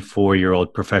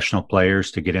 24-year-old professional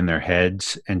players to get in their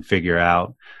heads and figure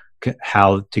out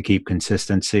how to keep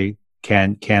consistency.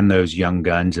 Can those young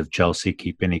guns of Chelsea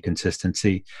keep any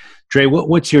consistency? Dre,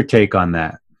 what's your take on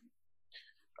that?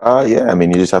 Yeah,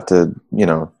 you just have to,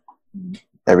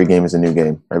 every game is a new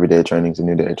game. Every day of training is a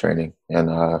new day of training. And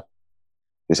you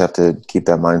just have to keep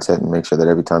that mindset and make sure that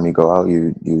every time you go out,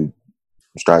 you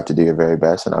strive to do your very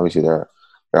best. And obviously there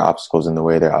are obstacles in the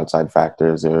way. There are outside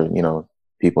factors. There are,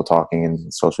 people talking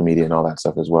and social media and all that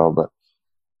stuff as well. But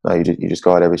no, you just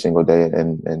go out every single day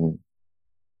and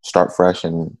start fresh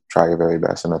and try your very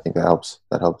best. And I think that helps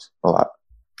a lot.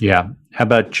 Yeah. How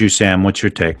about you, Sam? What's your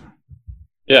take?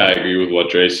 Yeah, I agree with what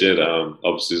Dre said.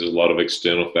 Obviously, there's a lot of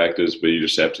external factors, but you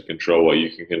just have to control what you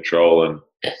can control. And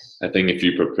I think if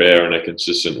you prepare in a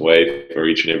consistent way for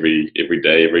each and every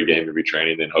day, every game, every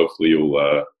training, then hopefully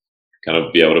you'll kind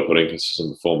of be able to put in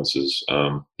consistent performances.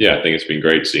 I think it's been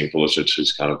great seeing Pulisic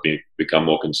has kind of become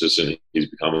more consistent. He's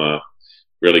become a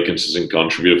really consistent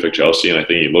contributor for Chelsea, and I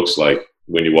think he looks like,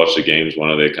 when you watch the games,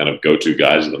 one of their kind of go-to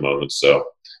guys at the moment. So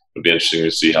it'll be interesting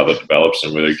to see how that develops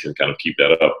and whether he can kind of keep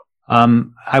that up.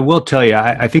 I will tell you,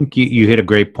 I think you hit a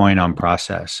great point on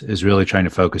process, is really trying to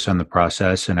focus on the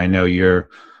process. And I know you're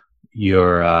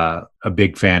a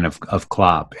big fan of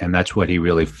Klopp, and that's what he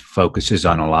really focuses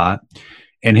on a lot.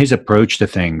 And his approach to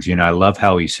things, I love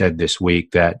how he said this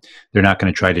week that they're not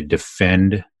going to try to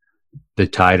defend the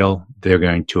title. They're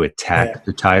going to attack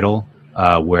the title,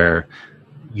 where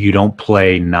you don't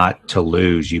play not to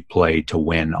lose, you play to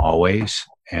win always.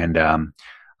 And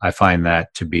I find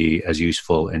that to be as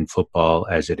useful in football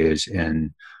as it is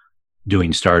in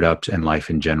doing startups and life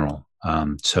in general.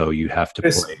 So you have to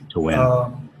play to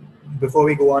win. Before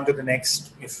we go on to the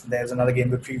next, if there's another game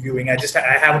we're previewing,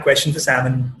 I have a question for Sam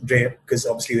and Dre, because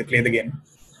obviously they play the game.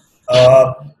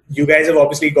 You guys have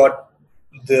obviously got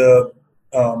the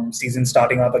season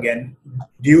starting up again.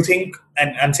 Do you think,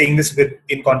 and I'm saying this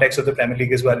in context of the Premier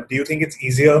League as well, do you think it's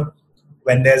easier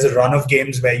when there's a run of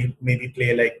games where you maybe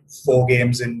play like 4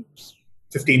 games in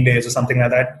 15 days or something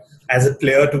like that, as a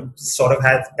player, to sort of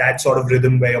have that sort of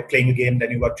rhythm where you're playing a game,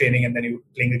 then you've got training, and then you're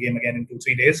playing a game again in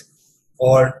 2-3 days?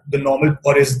 Or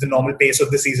is the normal pace of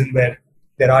the season where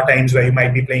there are times where you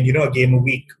might be playing, a game a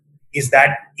week? Is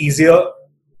that easier?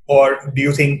 Or do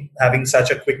you think having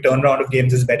such a quick turnaround of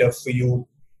games is better for you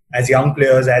as young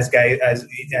players,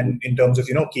 and in terms of,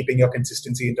 keeping your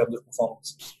consistency in terms of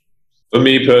performance? For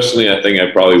me personally, I think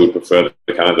I probably would prefer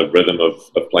the rhythm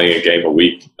of playing a game a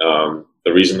week.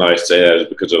 The reason that I say that is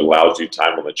because it allows you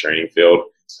time on the training field.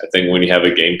 I think when you have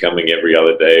a game coming every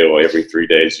other day or every 3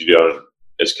 days,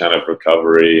 it's kind of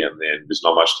recovery, and then there's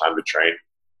not much time to train.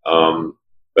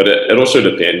 But it also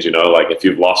depends, like if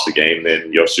you've lost a game,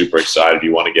 then you're super excited.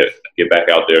 You want to get back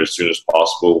out there as soon as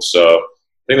possible. So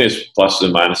I think there's pluses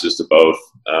and minuses to both.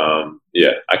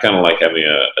 I kind of like having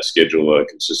a schedule, a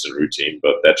consistent routine,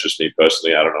 but that's just me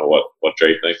personally. I don't know what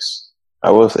Dre thinks.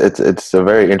 It's a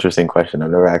very interesting question.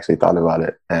 I've never actually thought about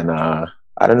it. And I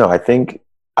don't know. I think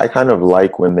I kind of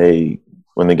like when the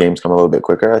games come a little bit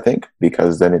quicker, I think,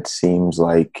 because then it seems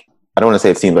like, I don't want to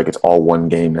say it seems like it's all one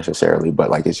game necessarily, but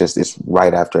like it's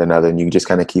right after another, and you just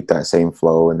kind of keep that same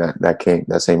flow and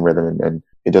that same rhythm, and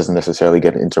it doesn't necessarily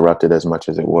get interrupted as much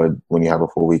as it would when you have a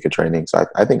full week of training. So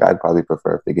I think I'd probably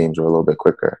prefer if the games were a little bit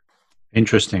quicker.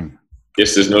 Interesting.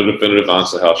 Yes, there's no definitive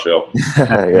answer, Harshal.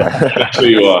 Yeah. Who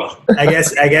you are. I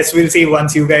guess we'll see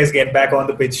once you guys get back on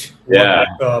the pitch.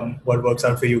 What works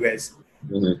out for you guys.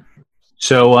 Mm-hmm.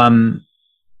 So,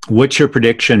 what's your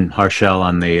prediction, Harshal,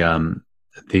 on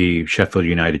the Sheffield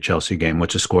United Chelsea game?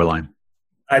 What's the scoreline?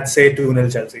 I'd say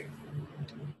 2-0 Chelsea.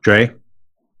 Dre?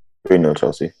 3-0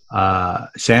 Chelsea.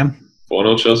 Sam?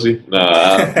 4-0 Chelsea?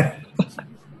 Nah.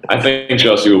 I think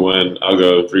Chelsea will win. I'll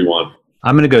go 3-1.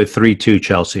 I'm going to go 3-2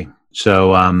 Chelsea.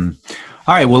 So, all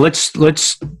right. Well, let's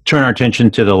turn our attention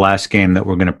to the last game that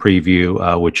we're going to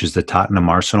preview, which is the Tottenham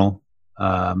Arsenal.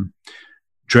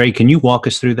 Dre, can you walk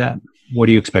us through that? What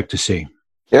do you expect to see?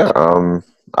 Yeah.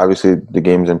 Obviously, the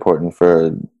game's important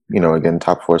for, again,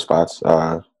 top 4 spots.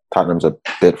 Tottenham's a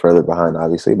bit further behind,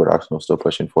 obviously, but Arsenal's still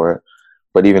pushing for it.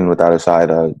 But even with that aside,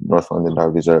 North London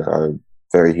derbies are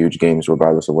very huge games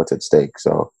regardless of what's at stake.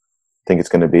 So I think it's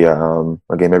going to be a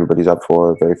game everybody's up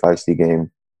for, a very feisty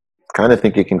game. Kind of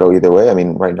think it can go either way. I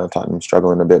mean, right now Tottenham's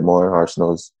struggling a bit more.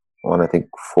 Arsenal's won, I think,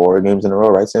 4 games in a row,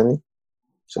 right, Sammy?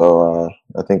 So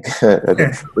I think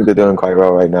they're doing quite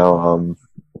well right now.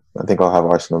 I think I'll have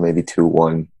Arsenal maybe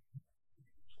 2-1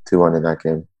 in that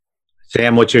game.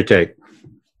 Sam, what's your take?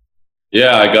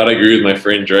 Yeah, I got to agree with my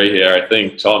friend Dre here. I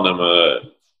think Tottenham,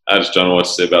 I just don't know what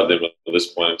to say about them at this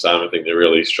point in time. I think they're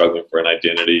really struggling for an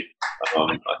identity.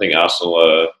 I think Arsenal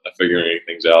are figuring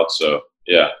things out. So,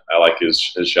 yeah, I like his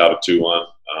shout of 2-1.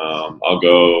 I'll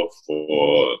go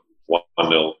for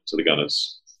 1-0 to the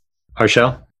Gunners.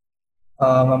 Harshal?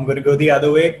 I'm going to go the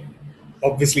other way.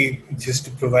 Obviously, just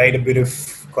to provide a bit of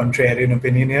contrarian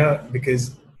opinion here,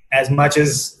 because as much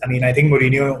as, I think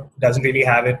Mourinho doesn't really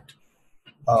have it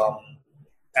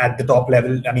at the top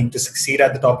level, to succeed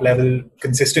at the top level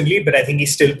consistently, but I think he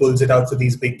still pulls it out for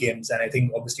these big games. And I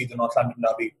think obviously the North London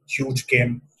derby, huge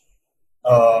game,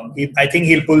 I think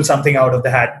he'll pull something out of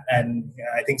the hat, and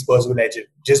I think Spurs will edge it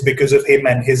just because of him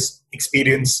and his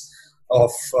experience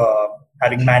of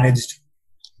having managed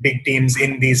big teams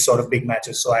in these sort of big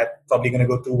matches. So I'm probably going to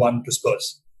go 2-1 to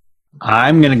Spurs.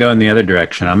 I'm going to go in the other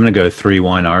direction. I'm going to go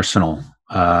 3-1 Arsenal.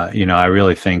 I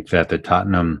really think that the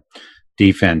Tottenham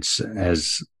defense,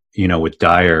 as with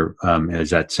Dyer as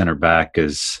that center back,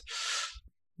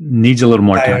 needs a little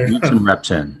more time. Needs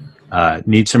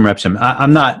some reps in.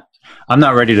 I'm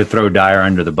not ready to throw Dyer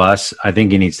under the bus. I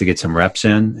think he needs to get some reps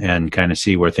in and kind of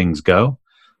see where things go,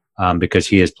 because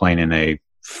he is playing in a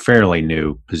fairly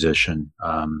new position.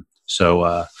 So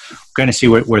we're going to see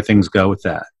where things go with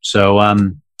that. So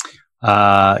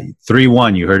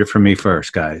 3-1, you heard it from me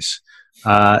first, guys.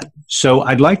 So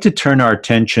I'd like to turn our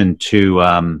attention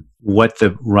to what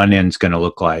the run-in is going to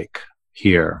look like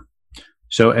here.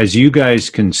 So as you guys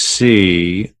can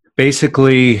see,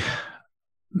 basically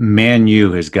Man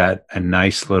U has got a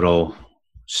nice little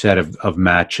set of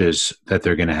matches that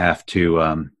they're going to have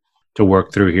to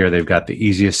work through here. They've got the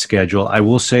easiest schedule. I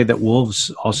will say that Wolves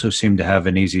also seem to have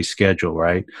an easy schedule,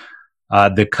 right?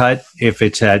 The cut, if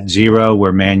it's at 0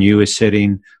 where Man U is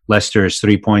sitting, Leicester is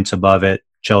 3 points above it,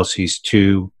 Chelsea's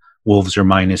 2, Wolves are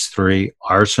 -3,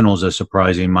 Arsenal's a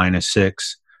surprising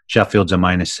 -6, Sheffield's a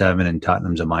 -7, and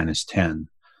Tottenham's a -10.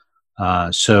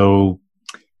 So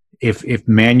if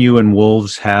Man U and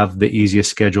Wolves have the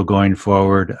easiest schedule going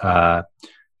forward,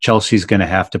 Chelsea's going to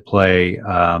have to play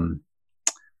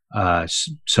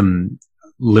some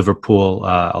Liverpool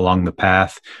along the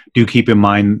path. Do keep in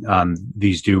mind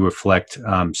these do reflect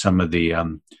some of the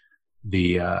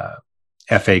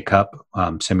FA Cup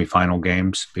semi-final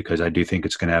games, because I do think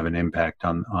it's going to have an impact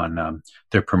on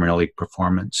their Premier League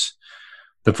performance.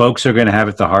 The folks who are going to have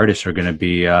it the hardest are going to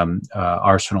be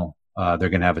Arsenal. They're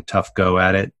going to have a tough go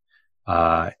at it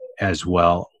as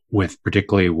well,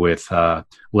 particularly with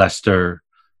Leicester,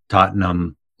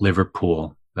 Tottenham,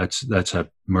 Liverpool. That's a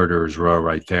murderer's row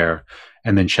right there.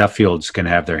 And then Sheffield's going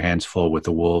to have their hands full with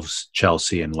the Wolves,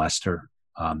 Chelsea, and Leicester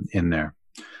in there.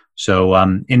 So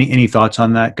any thoughts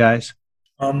on that, guys?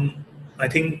 I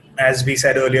think, as we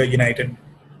said earlier, United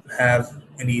have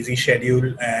an easy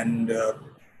schedule. And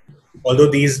although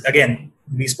these, again,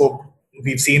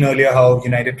 we've seen earlier how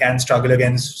United can struggle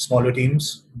against smaller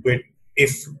teams. But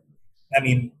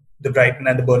the Brighton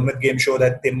and the Bournemouth game show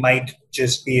that they might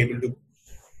just be able to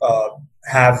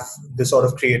have the sort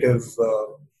of creative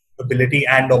ability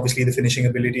and obviously the finishing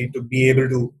ability to be able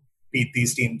to beat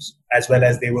these teams, as well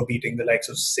as they were beating the likes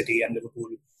of City and Liverpool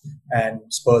and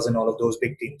Spurs and all of those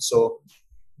big teams. So,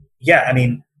 yeah,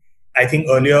 I think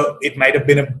earlier it might have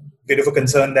been a bit of a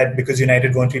concern that because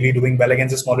United weren't really doing well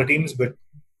against the smaller teams, but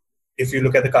if you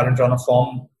look at the current run of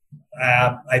form,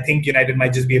 I think United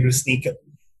might just be able to sneak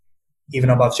even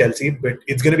above Chelsea, but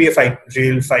it's going to be a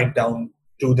real fight down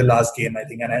to the last game, I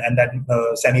think, and that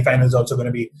semi-final is also going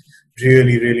to be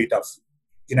really, really tough.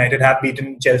 United have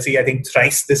beaten Chelsea, I think,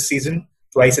 thrice this season,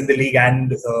 twice in the league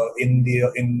and in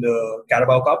the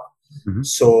Carabao Cup. Mm-hmm.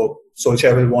 So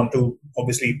Solskjaer will want to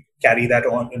obviously carry that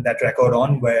record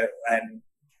on and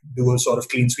do a sort of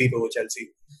clean sweep over Chelsea.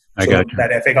 I got you.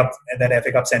 That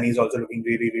FA Cup semi is also looking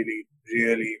really, really,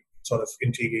 really sort of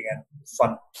intriguing and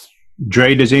fun.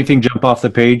 Dre, does anything jump off the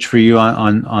page for you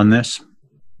on this?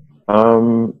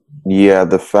 Yeah,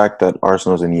 the fact that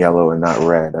Arsenal's in yellow and not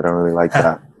red, I don't really like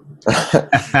that.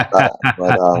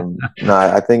 No,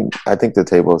 I think the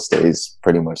table stays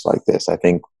pretty much like this. I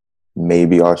think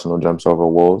maybe Arsenal jumps over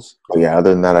Wolves. But yeah, other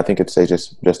than that, I think it stays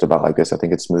just about like this. I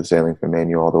think it's smooth sailing for Man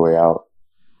U all the way out.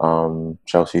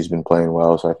 Chelsea's been playing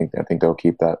well, so I think they'll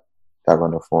keep that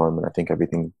run of form, and I think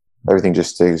everything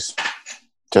just stays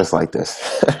just like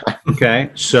this.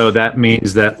 Okay, so that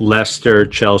means that Leicester,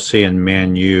 Chelsea, and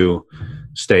Man U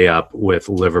stay up with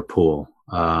Liverpool.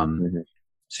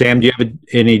 Sam, do you have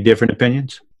any different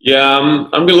opinions? Yeah,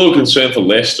 I'm a little concerned for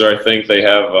Leicester. I think they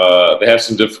have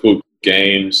some difficult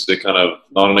games. They're kind of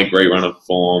not in a great run of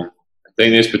form. I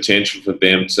think there's potential for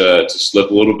them to slip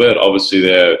a little bit. Obviously,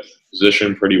 they're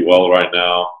positioned pretty well right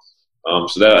now.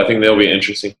 So I think they'll be an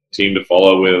interesting team to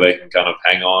follow, whether they can kind of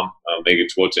hang on, make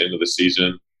it towards the end of the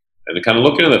season. And kind of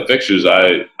looking at the fixtures,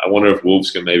 I wonder if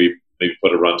Wolves can maybe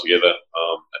put a run together.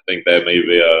 I think that may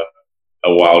be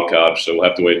a wild card, so we'll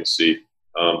have to wait and see.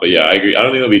 But yeah, I agree. I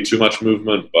don't think there'll be too much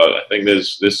movement, but I think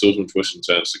there's still some twists and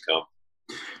turns to come.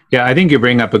 Yeah, I think you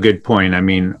bring up a good point.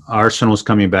 Arsenal's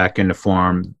coming back into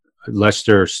form.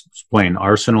 Leicester's playing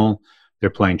Arsenal. They're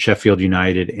playing Sheffield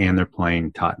United, and they're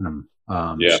playing Tottenham.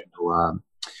 And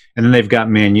then they've got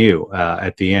Man U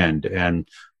at the end. And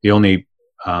the only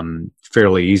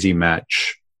fairly easy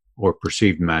match or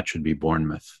perceived match would be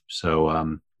Bournemouth.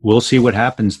 So we'll see what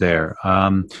happens there.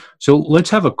 So let's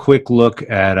have a quick look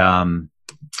at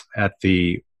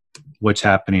the what's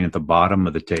happening at the bottom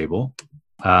of the table.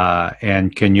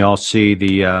 And can y'all see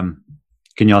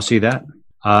that?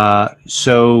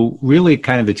 So really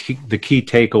kind of the key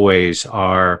takeaways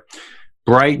are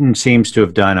Brighton seems to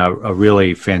have done a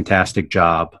really fantastic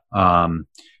job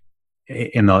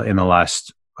in the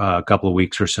last couple of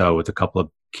weeks or so with a couple of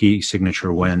key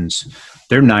signature wins.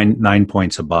 They're nine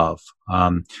points above.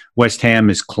 West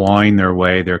Ham is clawing their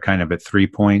way. They're kind of at 3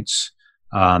 points.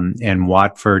 And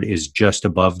Watford is just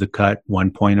above the cut,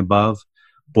 1 point above.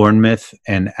 Bournemouth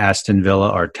and Aston Villa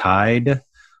are tied.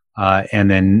 And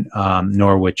then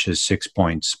Norwich is 6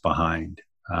 points behind.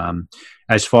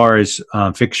 As far as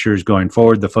fixtures going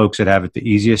forward, the folks that have it the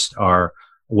easiest are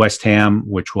West Ham,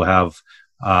 which will have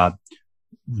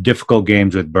difficult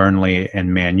games with Burnley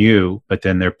and Man U, but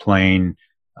then they're playing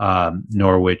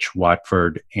Norwich,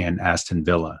 Watford, and Aston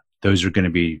Villa. Those are going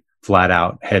to be flat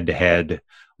out head-to-head,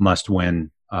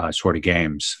 must-win sort of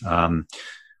games.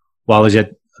 While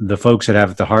the folks that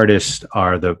have it the hardest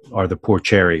are the poor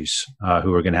cherries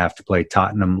who are going to have to play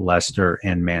Tottenham, Leicester,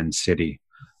 and Man City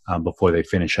before they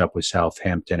finish up with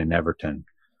Southampton and Everton.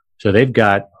 So they've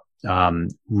got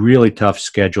really tough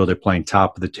schedule. They're playing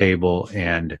top of the table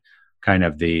and kind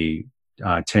of the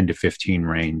 10 to 15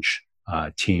 range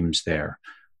teams there.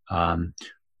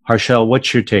 Harshal,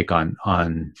 what's your take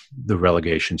on the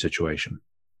relegation situation?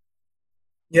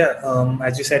 Yeah,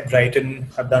 as you said, Brighton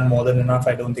have done more than enough.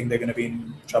 I don't think they're going to be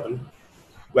in trouble.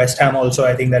 West Ham also,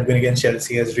 I think that win against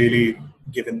Chelsea has really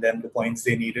given them the points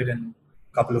they needed and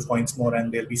a couple of points more,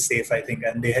 and they'll be safe, I think.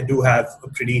 And they do have a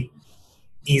pretty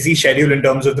easy schedule in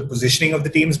terms of the positioning of the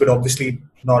teams, but obviously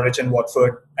Norwich and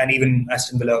Watford and even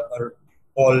Aston Villa are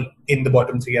all in the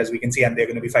bottom three, as we can see, and they're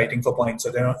going to be fighting for points.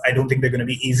 So I don't think they're going to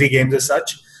be easy games as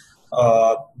such.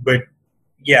 But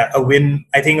yeah, a win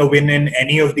in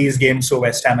any of these games for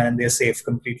West Ham and they're safe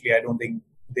completely. I don't think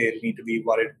they need to be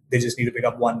worried. They just need to pick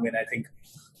up one win, I think.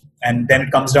 And then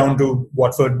it comes down to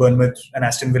Watford, Bournemouth and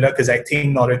Aston Villa, because I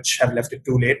think Norwich have left it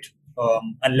too late.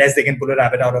 Unless they can pull a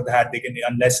rabbit out of the hat,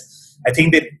 I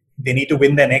think they need to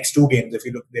win their next two games. If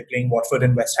you look, they're playing Watford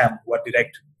and West Ham, who are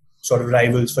direct sort of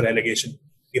rivals for relegation.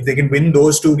 If they can win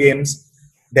those two games,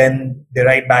 then they're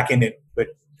right back in it. But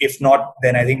if not,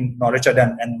 then I think Norwich are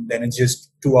done. And then it's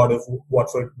just two out of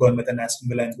Watford, Bournemouth and Aston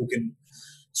Villa, and who can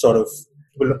sort of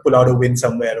pull out a win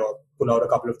somewhere or pull out a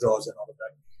couple of draws and all of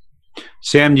that.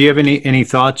 Sam, do you have any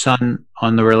thoughts on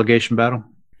the relegation battle?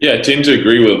 Yeah, I tend to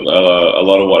agree with a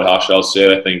lot of what Harshal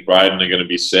said. I think Brighton are going to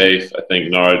be safe. I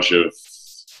think Norwich have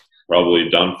probably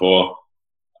done for.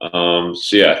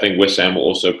 So yeah, I think West Ham will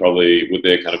also probably, with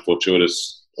their kind of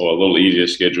fortuitous or a little easier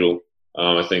schedule,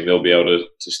 I think they'll be able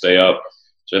to stay up.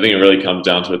 So I think it really comes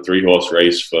down to a 3-horse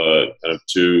race for kind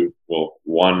of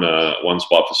one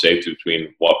spot for safety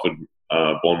between Watford,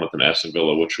 Bournemouth, and Aston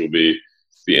Villa, which will be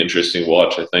interesting to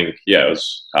watch. I think, yeah, it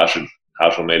was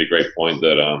Harshal made a great point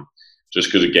that just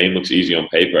because a game looks easy on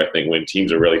paper, I think when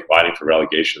teams are really fighting for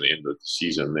relegation at the end of the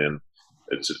season, then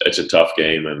it's a tough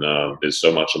game, and there's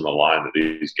so much on the line that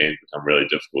these games become really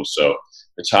difficult. So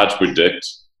it's hard to predict.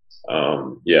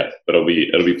 Yeah, but it'll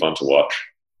be fun to watch.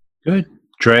 Good.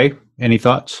 Dre, any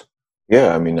thoughts?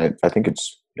 Yeah, I mean, I think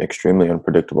it's extremely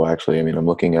unpredictable, actually. I mean, I'm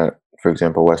looking at, for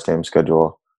example, West Ham's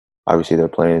schedule. Obviously, they're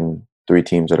playing 3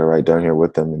 teams that are right down here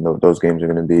with them, and those games are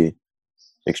going to be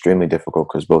extremely difficult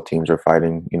because both teams are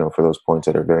fighting, for those points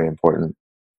that are very important.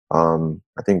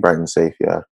 I think Brighton's safe,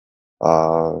 yeah.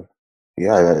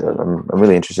 I'm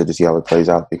really interested to see how it plays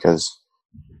out because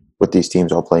with these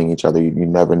teams all playing each other, you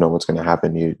never know what's going to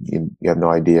happen. You have no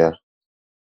idea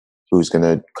who's going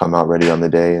to come out ready on the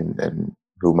day and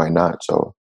who might not.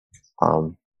 So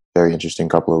very interesting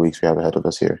couple of weeks we have ahead of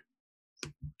us here.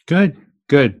 Good.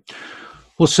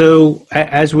 Well, so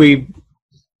as we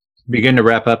begin to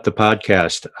wrap up the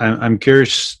podcast, I'm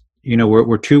curious,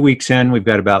 we're 2 weeks in, we've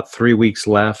got about 3 weeks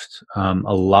left, a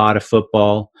lot of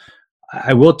football.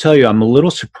 I will tell you, I'm a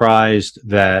little surprised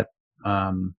that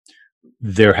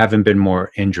there haven't been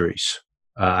more injuries.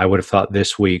 I would have thought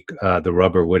this week the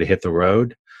rubber would have hit the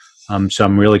road. So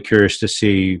I'm really curious to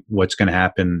see what's going to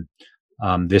happen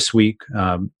this week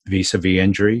vis-a-vis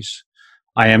injuries.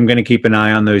 I am going to keep an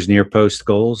eye on those near post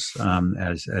goals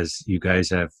as you guys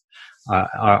have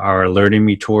are alerting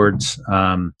me towards.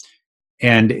 And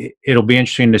it'll be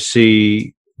interesting to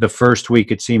see. The first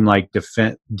week, it seemed like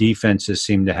defenses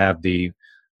seem to have the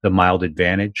mild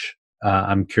advantage.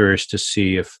 I'm curious to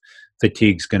see if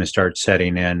fatigue's going to start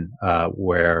setting in,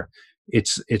 where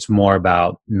it's more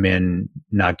about men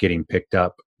not getting picked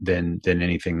up than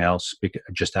anything else,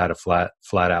 just out of flat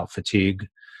out fatigue.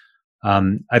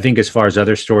 I think as far as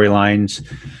other storylines,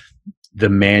 the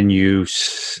Man U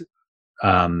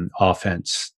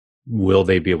offense, will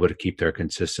they be able to keep their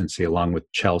consistency along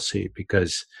with Chelsea?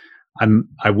 Because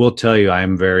I will tell you, I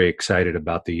am very excited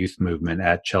about the youth movement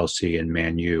at Chelsea and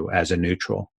Man U as a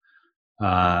neutral.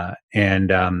 I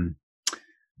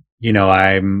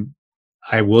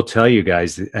will tell you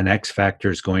guys, an X factor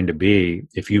is going to be,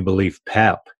 if you believe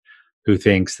Pep, who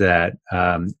thinks that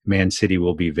Man City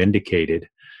will be vindicated,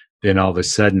 then all of a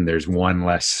sudden there's one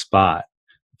less spot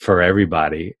for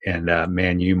everybody, and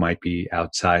Man U might be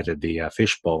outside of the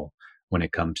fishbowl when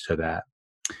it comes to that.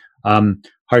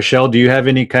 Harshal, do you have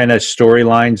any kind of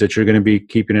storylines that you're going to be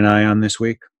keeping an eye on this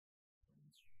week?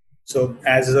 So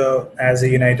as a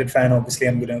United fan, obviously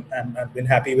I've been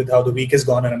happy with how the week has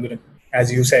gone, and I'm going to,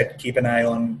 as you said, keep an eye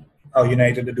on how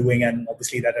United are doing, and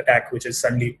obviously that attack which has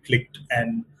suddenly clicked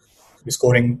and is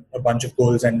scoring a bunch of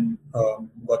goals, and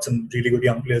got some really good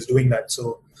young players doing that.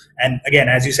 So, and again,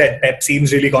 as you said, Pep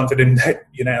seems really confident that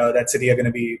that City are going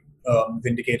to be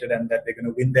vindicated and that they're going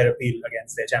to win their appeal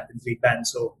against their Champions League ban.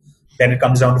 So then it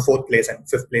comes down to 4th place, and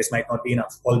 5th place might not be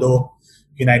enough. Although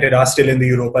United are still in the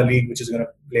Europa League, which is going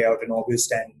to play out in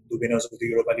August, and the winners of the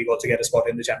Europa League also get a spot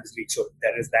in the Champions League. So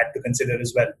there is that to consider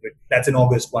as well. But that's in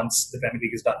August once the Premier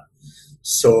League is done.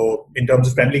 So in terms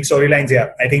of Premier League storylines,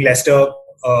 yeah, I think Leicester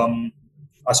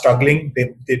are struggling.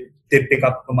 They did pick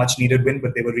up a much needed win,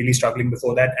 but they were really struggling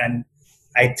before that. And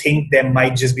I think there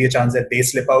might just be a chance that they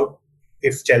slip out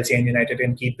if Chelsea and United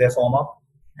can keep their form up.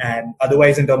 And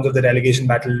otherwise, in terms of the relegation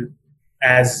battle,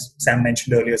 as Sam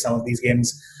mentioned earlier, some of these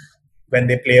games, when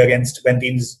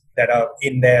teams that are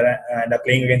in there and are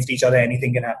playing against each other,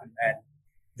 anything can happen. And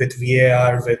with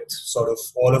VAR, with sort of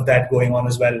all of that going on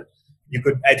as well,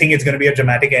 I think it's going to be a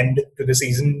dramatic end to the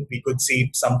season. We could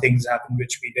see some things happen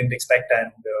which we didn't expect,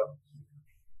 and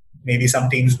maybe some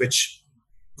teams which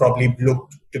probably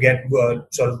looked to get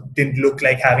sort of didn't look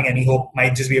like having any hope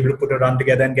might just be able to put a run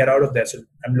together and get out of there. So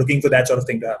I'm looking for that sort of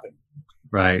thing to happen.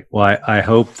 Right. Well, I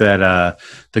hope that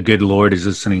the good Lord is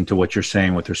listening to what you're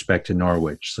saying with respect to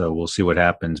Norwich. So we'll see what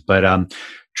happens. But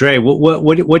Dre,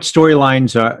 what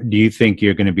storylines do you think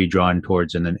you're going to be drawn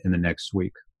towards in the next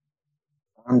week?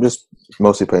 I'm just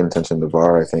mostly paying attention to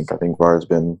VAR. I think VAR has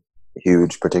been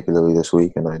huge, particularly this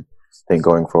week, and I think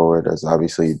going forward, as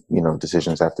obviously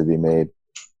decisions have to be made,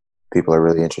 people are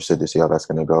really interested to see how that's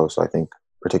going to go. So I think,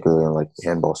 particularly in like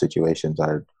handball situations,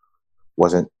 I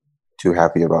wasn't too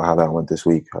happy about how that went this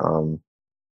week. The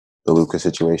Lucas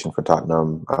situation for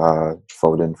Tottenham,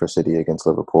 Foden for City against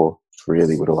Liverpool.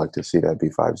 Really would have liked to see that be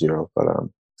 5-0. But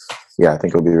yeah, I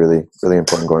think it'll be really, really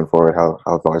important going forward how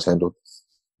VAR is handled.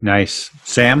 Nice.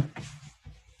 Sam?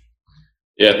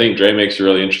 Yeah, I think Dre makes a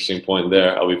really interesting point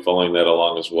there. I'll be following that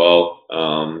along as well.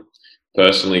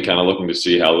 Personally, kind of looking to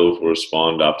see how Liverpool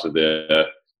respond after their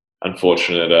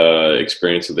unfortunate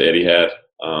experience with the Etihad.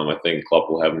 I think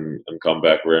Klopp will have them come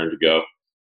back raring to go.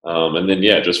 And then,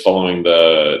 yeah, just following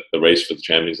the race for the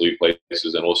Champions League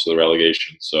places and also the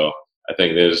relegation. So I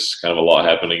think there's kind of a lot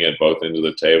happening at both ends of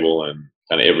the table, and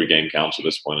kind of every game counts at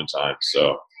this point in time.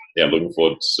 So, yeah, looking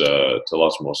forward to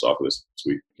lots more soccer this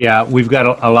week. Yeah, we've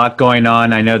got a lot going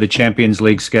on. I know the Champions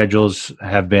League schedules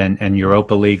have been, and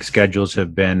Europa League schedules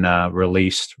have been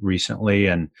released recently.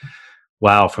 And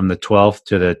wow, from the 12th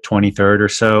to the 23rd or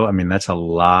so, I mean, that's a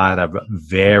lot of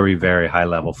very, very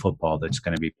high-level football that's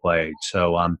going to be played.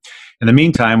 So in the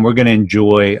meantime, we're going to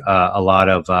enjoy a lot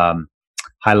of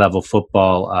high-level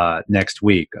football next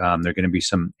week. There are going to be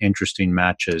some interesting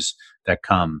matches that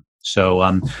come. So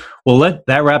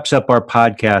that wraps up our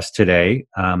podcast today.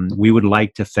 We would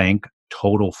like to thank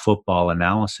Total Football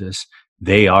Analysis.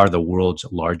 They are the world's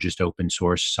largest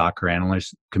open-source soccer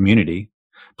analyst community.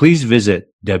 Please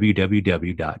visit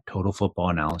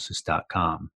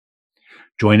www.totalfootballanalysis.com.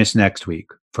 Join us next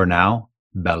week. For now,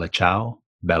 bella ciao,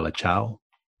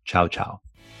 ciao, ciao.